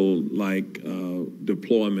surgical-like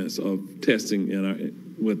deployments of testing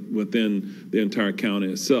within the entire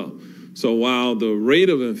county itself. So while the rate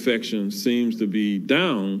of infection seems to be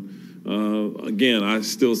down, again, I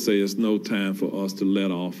still say it's no time for us to let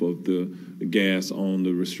off of the gas on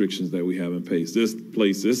the restrictions that we have in place. This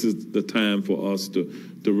is the time for us to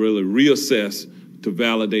really reassess, to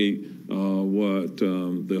validate what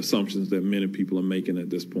the assumptions that many people are making at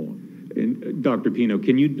this point. And Dr. Pino,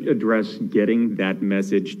 can you address getting that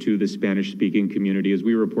message to the Spanish-speaking community? As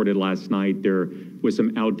we reported last night, there was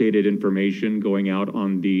some outdated information going out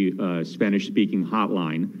on the Spanish-speaking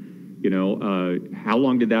hotline. You know, how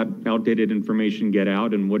long did that outdated information get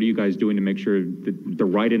out, and what are you guys doing to make sure that the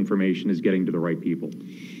right information is getting to the right people?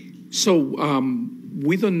 So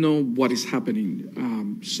we don't know what is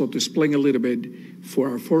happening. So to explain a little bit, for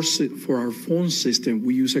our phone system,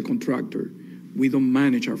 we use a contractor. We don't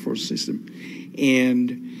manage our phone system.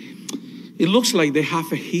 And it looks like they have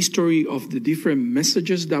a history of the different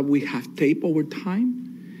messages that we have taped over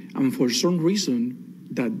time. And for some reason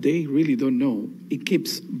that they really don't know, it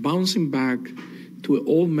keeps bouncing back to an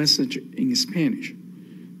old message in Spanish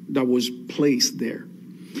that was placed there.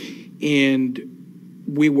 And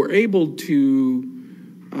we were able to,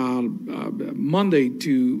 Monday,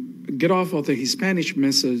 to get off of the Hispanic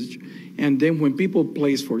message. And then when people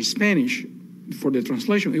place for Spanish, for the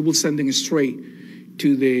translation, it will send them straight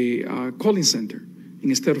to the calling center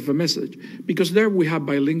instead of a message. Because there we have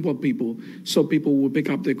bilingual people, so people will pick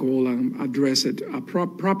up the call and address it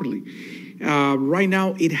properly. Right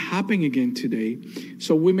now, it happened again today,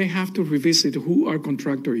 so we may have to revisit who our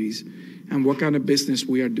contractor is and what kind of business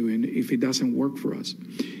we are doing if it doesn't work for us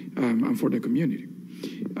and for the community.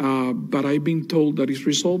 But I've been told that it's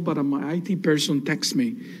resolved, but my IT person texts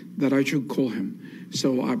me that I should call him.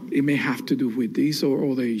 So it may have to do with this or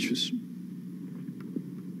other issues.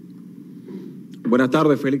 Buenas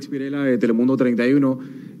tardes, Félix Pirela de Telemundo 31.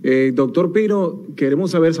 Doctor Pino,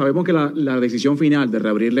 queremos saber, sabemos que la decisión final de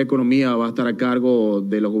reabrir la economía va a estar a cargo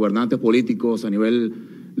de los gobernantes políticos a nivel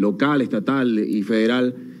local, estatal y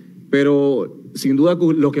federal, pero sin duda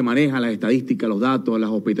los que manejan las estadísticas, los datos,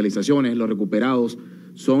 las hospitalizaciones, los recuperados,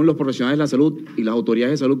 son los profesionales de la salud y las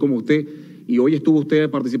autoridades de salud como usted. Y hoy estuvo usted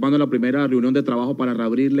participando en la primera reunión de trabajo para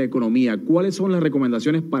reabrir la economía. ¿Cuáles son las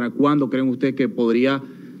recomendaciones para cuándo creen usted que podría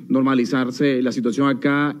normalizarse la situación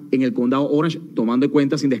acá en el condado Orange, tomando en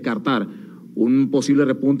cuenta, sin descartar, un posible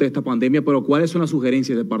repunte de esta pandemia, pero ¿cuáles son las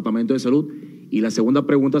sugerencias del Departamento de Salud? Y la segunda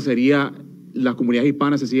pregunta sería, ¿las comunidades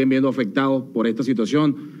hispanas se siguen viendo afectadas por esta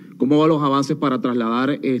situación? ¿Cómo van los avances para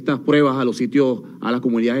trasladar estas pruebas a los sitios, a las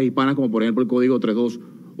comunidades hispanas, como por ejemplo el código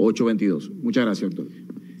 32822? Muchas gracias, doctor.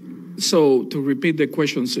 So, to repeat the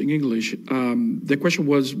questions in English, the question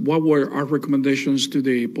was, what were our recommendations to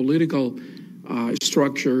the political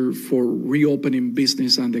structure for reopening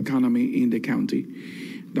business and the economy in the county?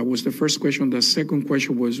 That was the first question. The second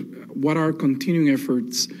question was, what are continuing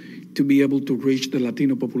efforts to be able to reach the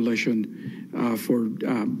Latino population for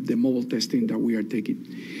the mobile testing that we are taking?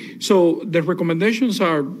 So the recommendations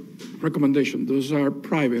are recommendations. Those are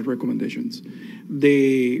private recommendations.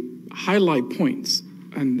 The highlight points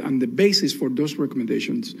and the basis for those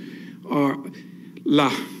recommendations are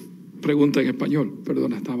la pregunta en español.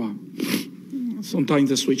 Perdona, estaba. Sometimes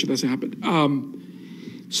the switch doesn't happen.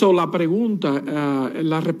 So la pregunta,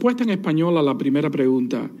 la respuesta en español a la primera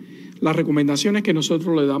pregunta, las recomendaciones que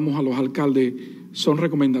nosotros le damos a los alcaldes son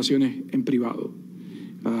recomendaciones en privado.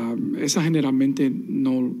 Esas generalmente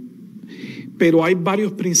no. Pero hay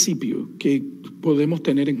varios principios que podemos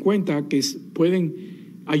tener en cuenta que pueden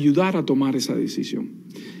ayudar a tomar esa decisión.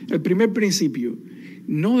 El primer principio,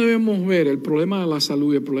 no debemos ver el problema de la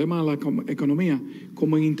salud y el problema de la economía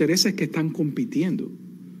como en intereses que están compitiendo.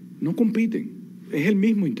 No compiten, es el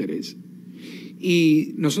mismo interés.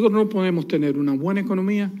 Y nosotros no podemos tener una buena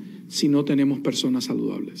economía si no tenemos personas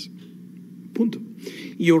saludables. Punto.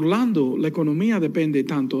 Y Orlando, la economía depende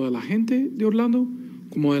tanto de la gente de Orlando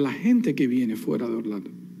como de la gente que viene fuera de Orlando.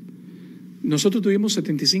 Nosotros tuvimos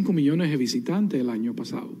 75 millones de visitantes el año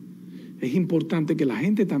pasado. Es importante que la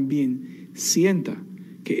gente también sienta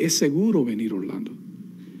que es seguro venir a Orlando.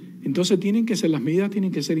 Entonces las medidas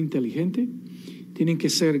tienen que ser inteligentes, tienen que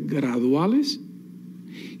ser graduales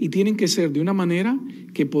y tienen que ser de una manera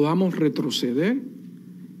que podamos retroceder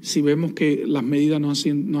si vemos que las medidas no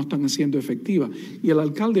están siendo efectivas. Y el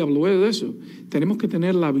alcalde habló de eso. Tenemos que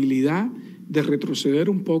tener la habilidad de retroceder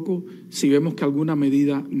un poco si vemos que alguna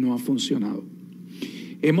medida no ha funcionado.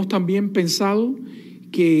 Hemos también pensado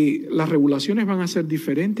que las regulaciones van a ser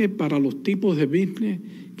diferentes para los tipos de business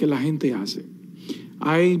que la gente hace.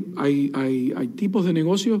 Hay tipos de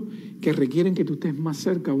negocios que requieren que tú estés más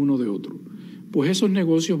cerca uno de otro. Pues esos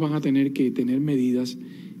negocios van a tener que tener medidas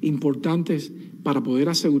importantes para poder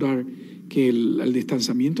asegurar que el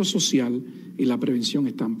distanciamiento social y la prevención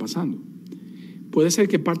están pasando. Puede ser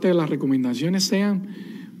que parte de las recomendaciones sean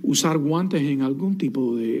usar guantes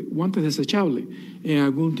guantes desechables en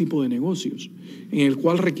algún tipo de negocios, en el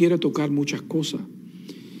cual requiere tocar muchas cosas.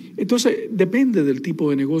 Entonces, depende del tipo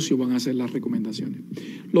de negocio van a ser las recomendaciones.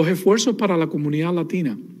 Los esfuerzos para la comunidad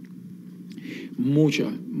latina,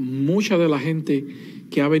 mucha de la gente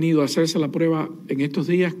que ha venido a hacerse la prueba en estos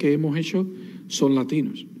días que hemos hecho son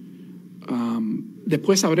latinos.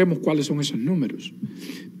 Después sabremos cuáles son esos números.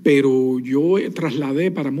 Pero yo trasladé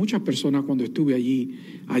para muchas personas cuando estuve allí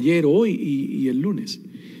ayer, hoy y el lunes.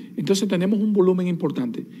 Entonces tenemos un volumen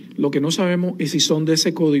importante. Lo que no sabemos es si son de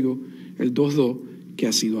ese código, el 22, que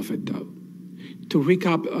ha sido afectado. To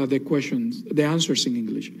recap the answers in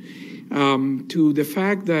English. To the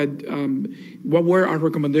fact that what were our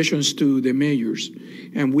recommendations to the mayors?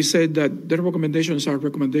 And we said that their recommendations are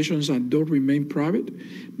recommendations and don't remain private,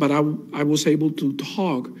 but I was able to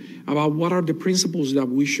talk about what are the principles that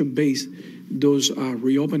we should base those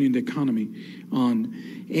reopening the economy on,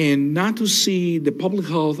 and not to see the public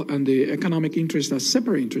health and the economic interest as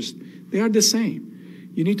separate interests. They are the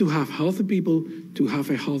same. You need to have healthy people to have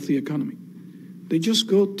a healthy economy. They just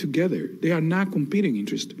go together. They are not competing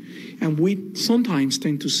interests. And we sometimes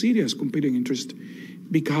tend to see it as competing interests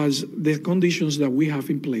because the conditions that we have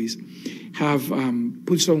in place have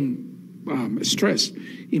put some stress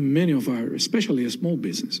in many of our, especially small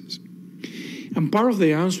businesses. And part of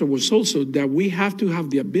the answer was also that we have to have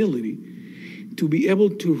the ability to be able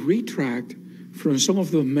to retract from some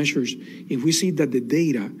of those measures if we see that the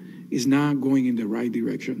data is not going in the right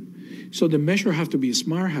direction. So the measure have to be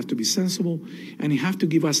smart, have to be sensible, and it have to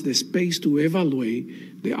give us the space to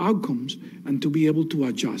evaluate the outcomes and to be able to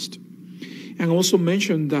adjust. And also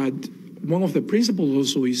mention that one of the principles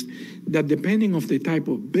also is that depending on the type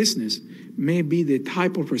of business may be the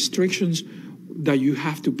type of restrictions that you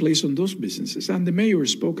have to place on those businesses. And the mayor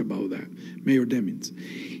spoke about that, Mayor Demings.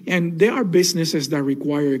 And there are businesses that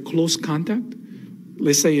require close contact.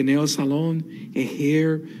 Let's say a nail salon, a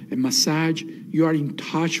hair, a massage, you are in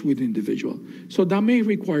touch with the individual. So that may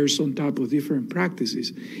require some type of different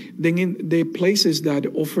practices. Then in the places that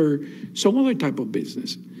offer some other type of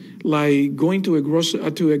business, like going to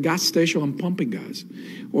a gas station and pumping gas,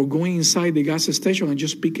 or going inside the gas station and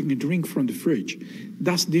just picking a drink from the fridge.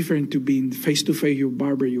 That's different to being face-to-face your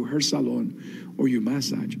barber, your hair salon, or your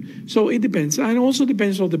massage. So it depends, and it also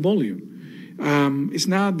depends on the volume. It's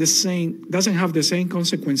not the same, doesn't have the same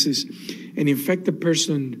consequences an infected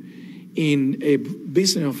person in a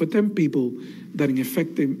business of 10 people than an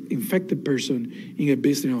infected person in a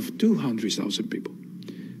business of 200,000 people.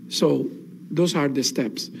 So those are the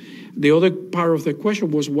steps. The other part of the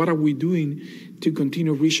question was, what are we doing to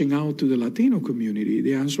continue reaching out to the Latino community?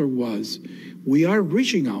 The answer was, we are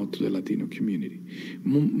reaching out to the Latino community.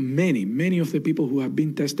 Many of the people who have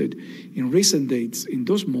been tested in recent dates in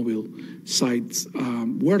those mobile sites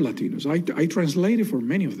were Latinos. I translated for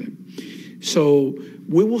many of them. So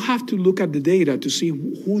we will have to look at the data to see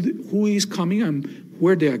who is coming and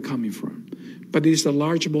where they are coming from. But it is a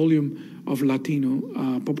large volume of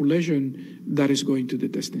Latino population that is going to the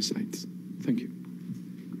testing sites. Thank you.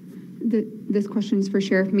 This question is for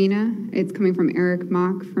Sheriff Mina. It's coming from Eric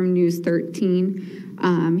Mock from News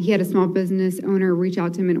 13. He had a small business owner reach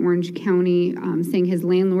out to him in Orange County saying his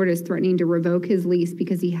landlord is threatening to revoke his lease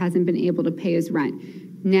because he hasn't been able to pay his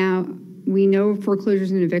rent. Now, we know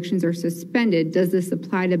foreclosures and evictions are suspended. Does this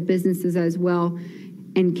apply to businesses as well?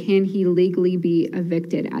 And can he legally be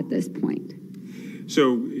evicted at this point?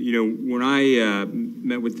 So, when I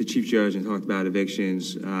met with the chief judge and talked about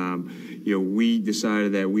evictions, we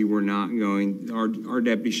decided that we were not going, our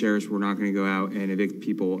deputy sheriffs were not going to go out and evict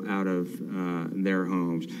people out of their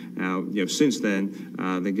homes. Now, since then,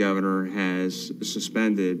 the governor has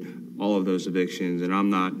suspended all of those evictions, and I'm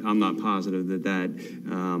not positive that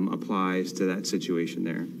applies to that situation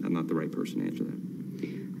there. I'm not the right person to answer that.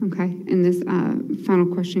 Okay, and this final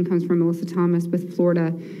question comes from Melissa Thomas with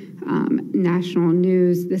Florida National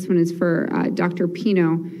News. This one is for Dr.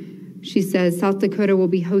 Pino. She says South Dakota will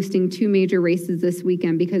be hosting 2 major races this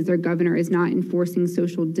weekend because their governor is not enforcing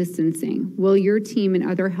social distancing. Will your team and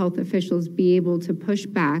other health officials be able to push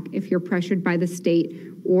back if you're pressured by the state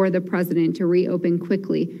or the president to reopen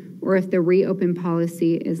quickly, or if the reopen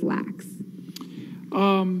policy is lax?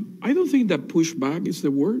 I don't think that pushback is the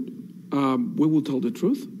word. We will tell the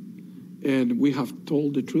truth, and we have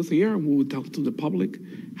told the truth here, and we will tell to the public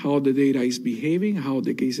how the data is behaving, how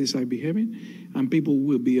the cases are behaving, and people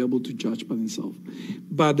will be able to judge by themselves.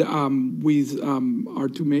 But with our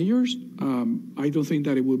 2 mayors, I don't think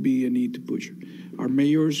that it will be a need to push. Our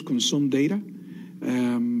mayors consume data,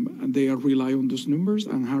 and they rely on those numbers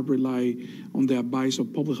and have rely on the advice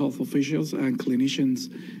of public health officials and clinicians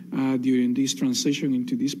during this transition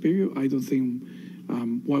into this period. I don't think,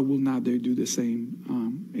 why will not they do the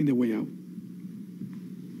same in the way out?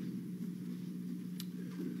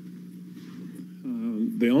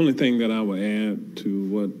 The only thing that I would add to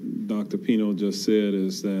what Dr. Pino just said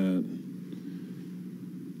is that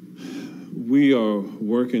we are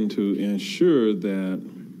working to ensure that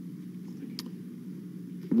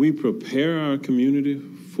we prepare our community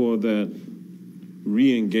for that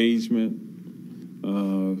re-engagement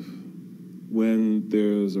when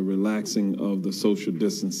there's a relaxing of the social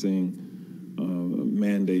distancing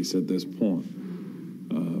mandates at this point.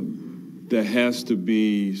 There has to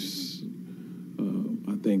be,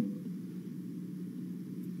 I think,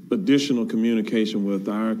 additional communication with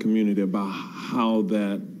our community about how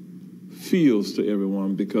that feels to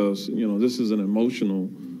everyone, because, this is an emotional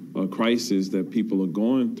crisis that people are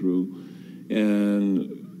going through.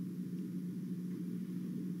 And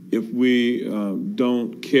if we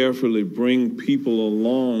don't carefully bring people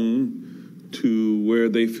along to where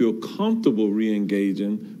they feel comfortable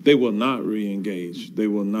re-engaging, they will not re-engage. They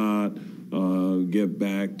will not get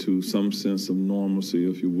back to some sense of normalcy,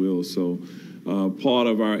 if you will. So part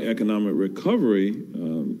of our economic recovery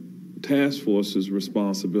task force's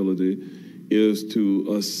responsibility is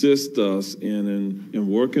to assist us in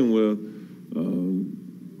working with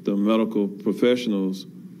the medical professionals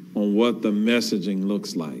on what the messaging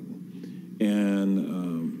looks like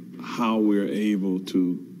and how we're able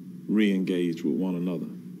to re-engage with one another.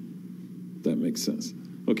 If that makes sense.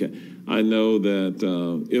 Okay, I know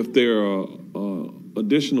that if there are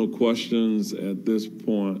additional questions at this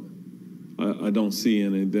point, I don't see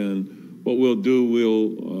any, then what we'll do,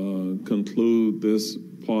 we'll conclude this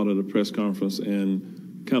part of the press conference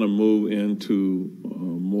and kind of move into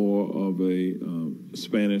more of a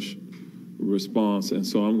Spanish response. And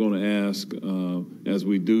so I'm going to ask, as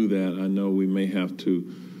we do that, I know we may have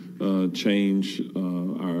to change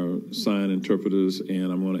our sign interpreters,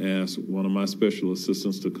 and I'm going to ask one of my special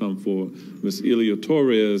assistants to come forward, Ms. Elia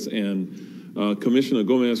Torres, and Commissioner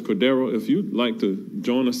Gomez Cordero, if you'd like to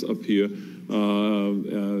join us up here,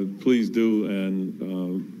 please do,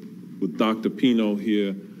 and with Dr. Pino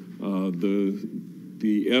here,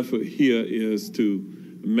 the effort here is to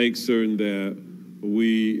make certain that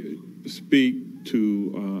we speak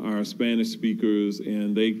to our Spanish speakers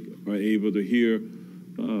and they are able to hear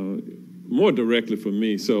more directly from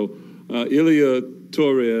me. So Ilia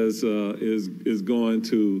Torres is going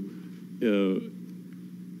to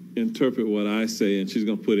interpret what I say, and she's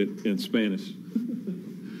going to put it in Spanish.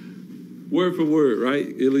 Word for word, right,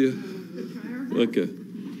 Ilia? Okay.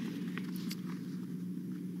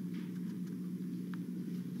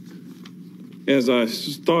 As I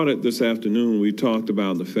started this afternoon, we talked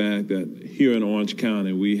about the fact that here in Orange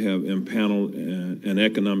County, we have impaneled an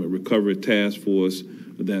economic recovery task force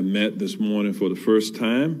that met this morning for the first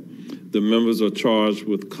time. The members are charged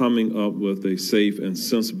with coming up with a safe and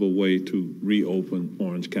sensible way to reopen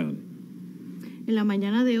Orange County. En la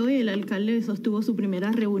mañana de hoy, el alcalde sostuvo su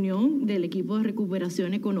primera reunión del equipo de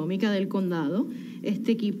recuperación económica del condado.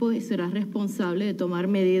 Este equipo será responsable de tomar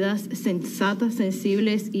medidas sensatas,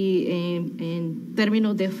 sensibles y en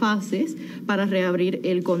términos de fases para reabrir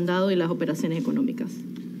el condado y las operaciones económicas.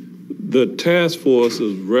 The task force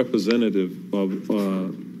is representative of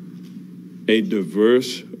a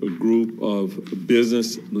diverse group of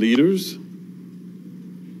business leaders.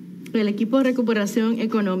 El equipo de recuperación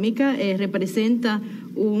económica representa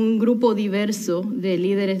un grupo diverso de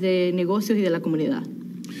líderes de negocios y de la comunidad.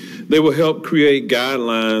 They will help create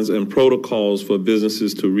guidelines and protocols for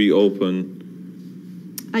businesses to reopen.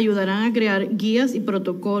 Ayudarán a crear guías y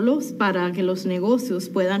protocolos para que los negocios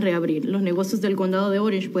puedan reabrir, los negocios del condado de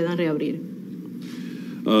Orange puedan reabrir.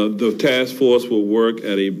 The task force will work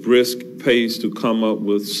at a brisk pace to come up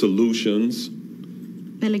with solutions.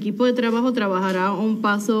 El equipo de trabajo trabajará un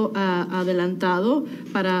paso adelantado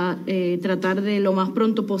para tratar de lo más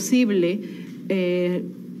pronto posible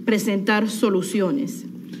presentar soluciones.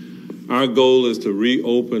 Our goal is to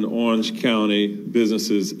reopen Orange County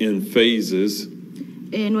businesses in phases.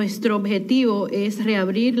 Nuestro objetivo es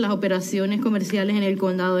reabrir las operaciones comerciales en el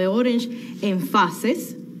condado de Orange en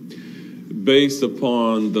fases. Based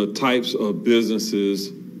upon the types of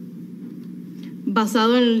businesses.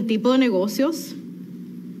 Basado en el tipo de negocios.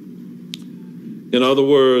 In other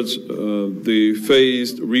words, the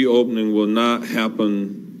phased reopening will not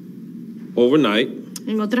happen overnight.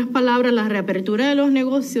 En otras palabras, la reapertura de los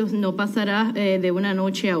negocios no pasará de una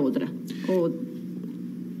noche a otra.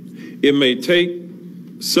 It may take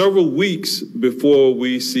several weeks before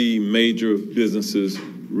we see major businesses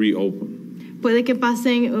reopen. Puede que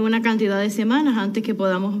pasen una cantidad de semanas antes que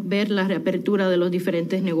podamos ver la reapertura de los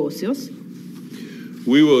diferentes negocios.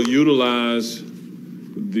 We will utilize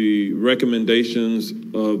the recommendations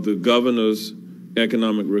of the Governor's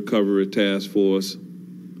Economic Recovery Task Force.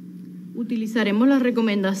 Utilizaremos las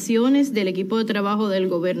recomendaciones del equipo de trabajo del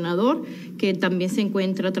gobernador, que también se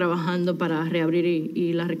encuentra trabajando para reabrir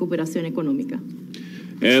y la recuperación económica.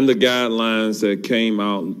 And the guidelines that came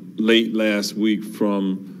out late last week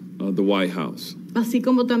from the White House. Así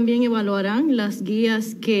como también evaluarán las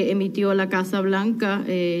guías que emitió la Casa Blanca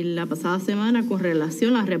la pasada semana con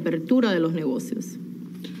relación a la reapertura de los negocios.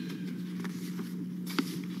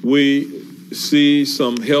 We see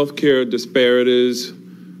some healthcare disparities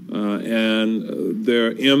and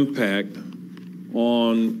their impact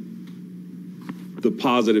on the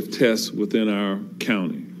positive tests within our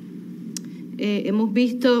county. Hemos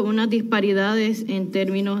visto unas disparidades en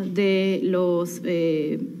términos de los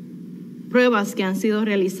pruebas que han sido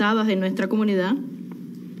realizadas en nuestra comunidad.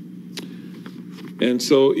 And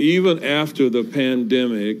so even after the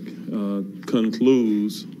pandemic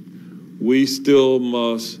concludes, we still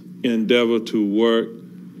must endeavor to work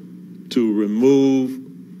to remove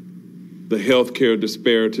the healthcare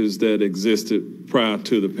disparities that existed prior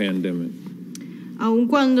to the pandemic. Aun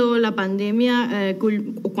cuando la pandemia,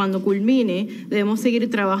 cuando culmine, debemos seguir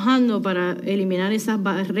trabajando para eliminar esas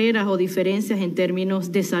barreras o diferencias en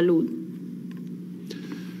términos de salud.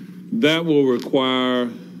 That will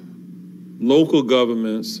require local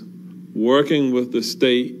governments working with the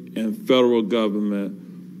state and federal government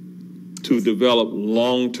to develop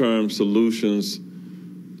long-term solutions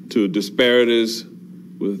to disparities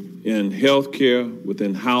within healthcare,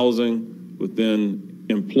 within housing, within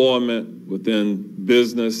employment, within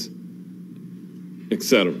business,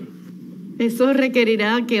 etc. Eso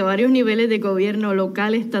requerirá que varios niveles de gobierno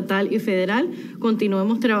local, estatal y federal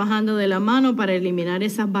continuemos trabajando de la mano para eliminar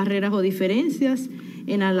esas barreras o diferencias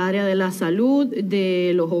en el área de la salud,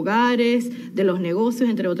 de los hogares, de los negocios,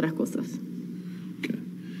 entre otras cosas. Okay.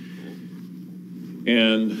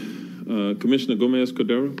 And Commissioner Gomez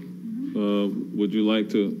Cordero, would you like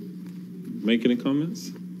to make any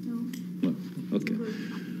comments? No. Okay.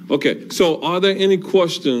 Okay, so are there any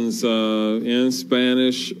questions in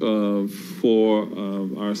Spanish for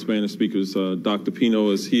our Spanish speakers? Dr.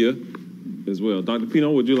 Pino is here as well. Dr.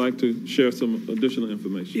 Pino, would you like to share some additional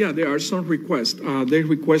information? Yeah, there are some requests. They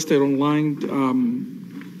requested online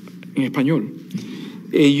en español.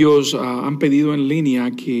 Ellos han pedido en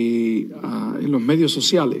línea que en los medios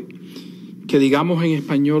sociales que digamos en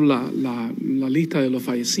español la lista de los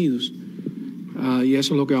fallecidos. Y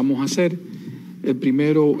eso es lo que vamos a hacer. El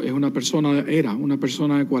primero es era una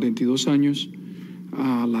persona de 42 años,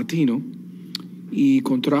 latino, y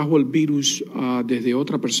contrajo el virus desde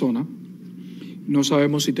otra persona. No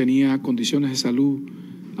sabemos si tenía condiciones de salud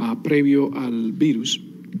previo al virus.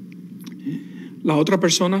 La otra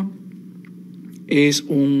persona es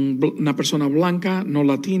una persona blanca, no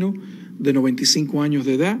latino, de 95 años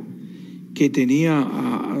de edad, que tenía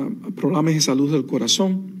problemas de salud del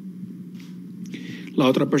corazón. La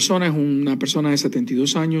otra persona es una persona de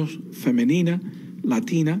 72 años, femenina,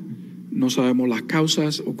 latina. No sabemos las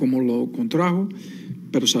causas o cómo lo contrajo,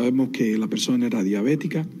 pero sabemos que la persona era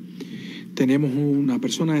diabética. Tenemos una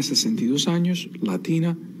persona de 62 años,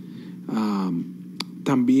 latina.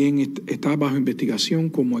 También está bajo investigación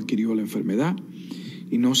cómo adquirió la enfermedad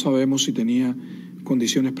y no sabemos si tenía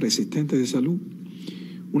condiciones preexistentes de salud.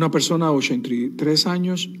 Una persona de 83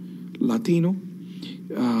 años, latino,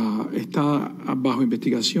 está bajo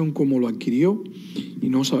investigación cómo lo adquirió y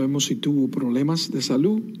no sabemos si tuvo problemas de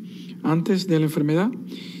salud antes de la enfermedad.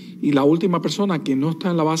 Y la última persona que no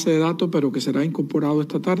está en la base de datos pero que será incorporado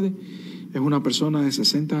esta tarde es una persona de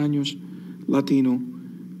 60 años, latino,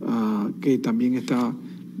 que también está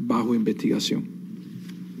bajo investigación.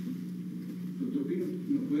 Doctor Pino,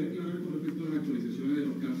 ¿nos puede aclarar con respecto a las actualizaciones de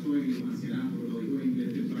los casos en los ancianos, lo dijo en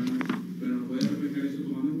inglés temprano, pero nos puede refrescar eso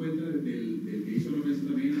tomando en cuenta del que hizo la prensa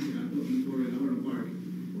también en ancianato aquí por el Auburn Park?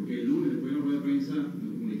 Porque el lunes, después de la rueda de prensa,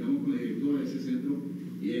 nos comunicamos con la directora de ese centro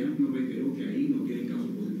y ella nos reiteró que ahí no tienen casos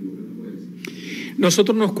positivos. ¿Qué nos puede decir?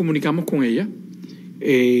 Nosotros nos comunicamos con ella.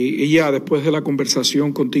 Ella, después de la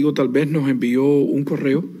conversación contigo, tal vez nos envió un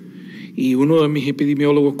correo y uno de mis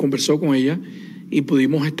epidemiólogos conversó con ella y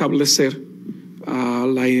pudimos establecer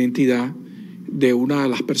la identidad de una de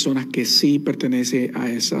las personas que sí pertenece a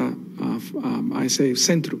ese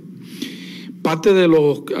centro. Parte de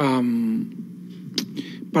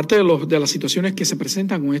las situaciones que se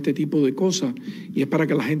presentan con este tipo de cosas, y es para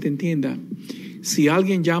que la gente entienda, si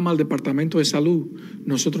alguien llama al Departamento de Salud,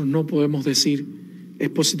 nosotros no podemos decir es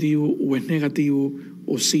positivo o es negativo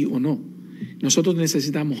o sí o no. Nosotros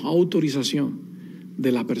necesitamos autorización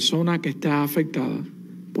de la persona que está afectada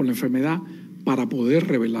por la enfermedad para poder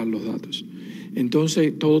revelar los datos.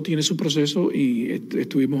 Entonces, todo tiene su proceso y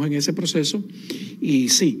estuvimos en ese proceso. Y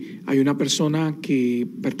sí, hay una persona que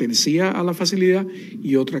pertenecía a la facilidad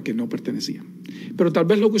y otra que no pertenecía. Pero tal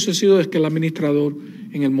vez lo que sucedió es que el administrador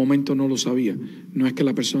en el momento no lo sabía. No es que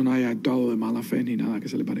la persona haya actuado de mala fe ni nada que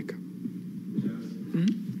se le parezca.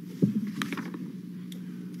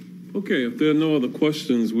 Okay, if there are no other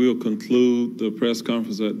questions, we'll conclude the press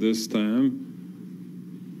conference at this time.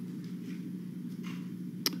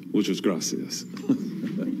 Muchas gracias.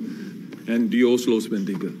 And Dios los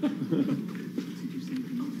bendiga.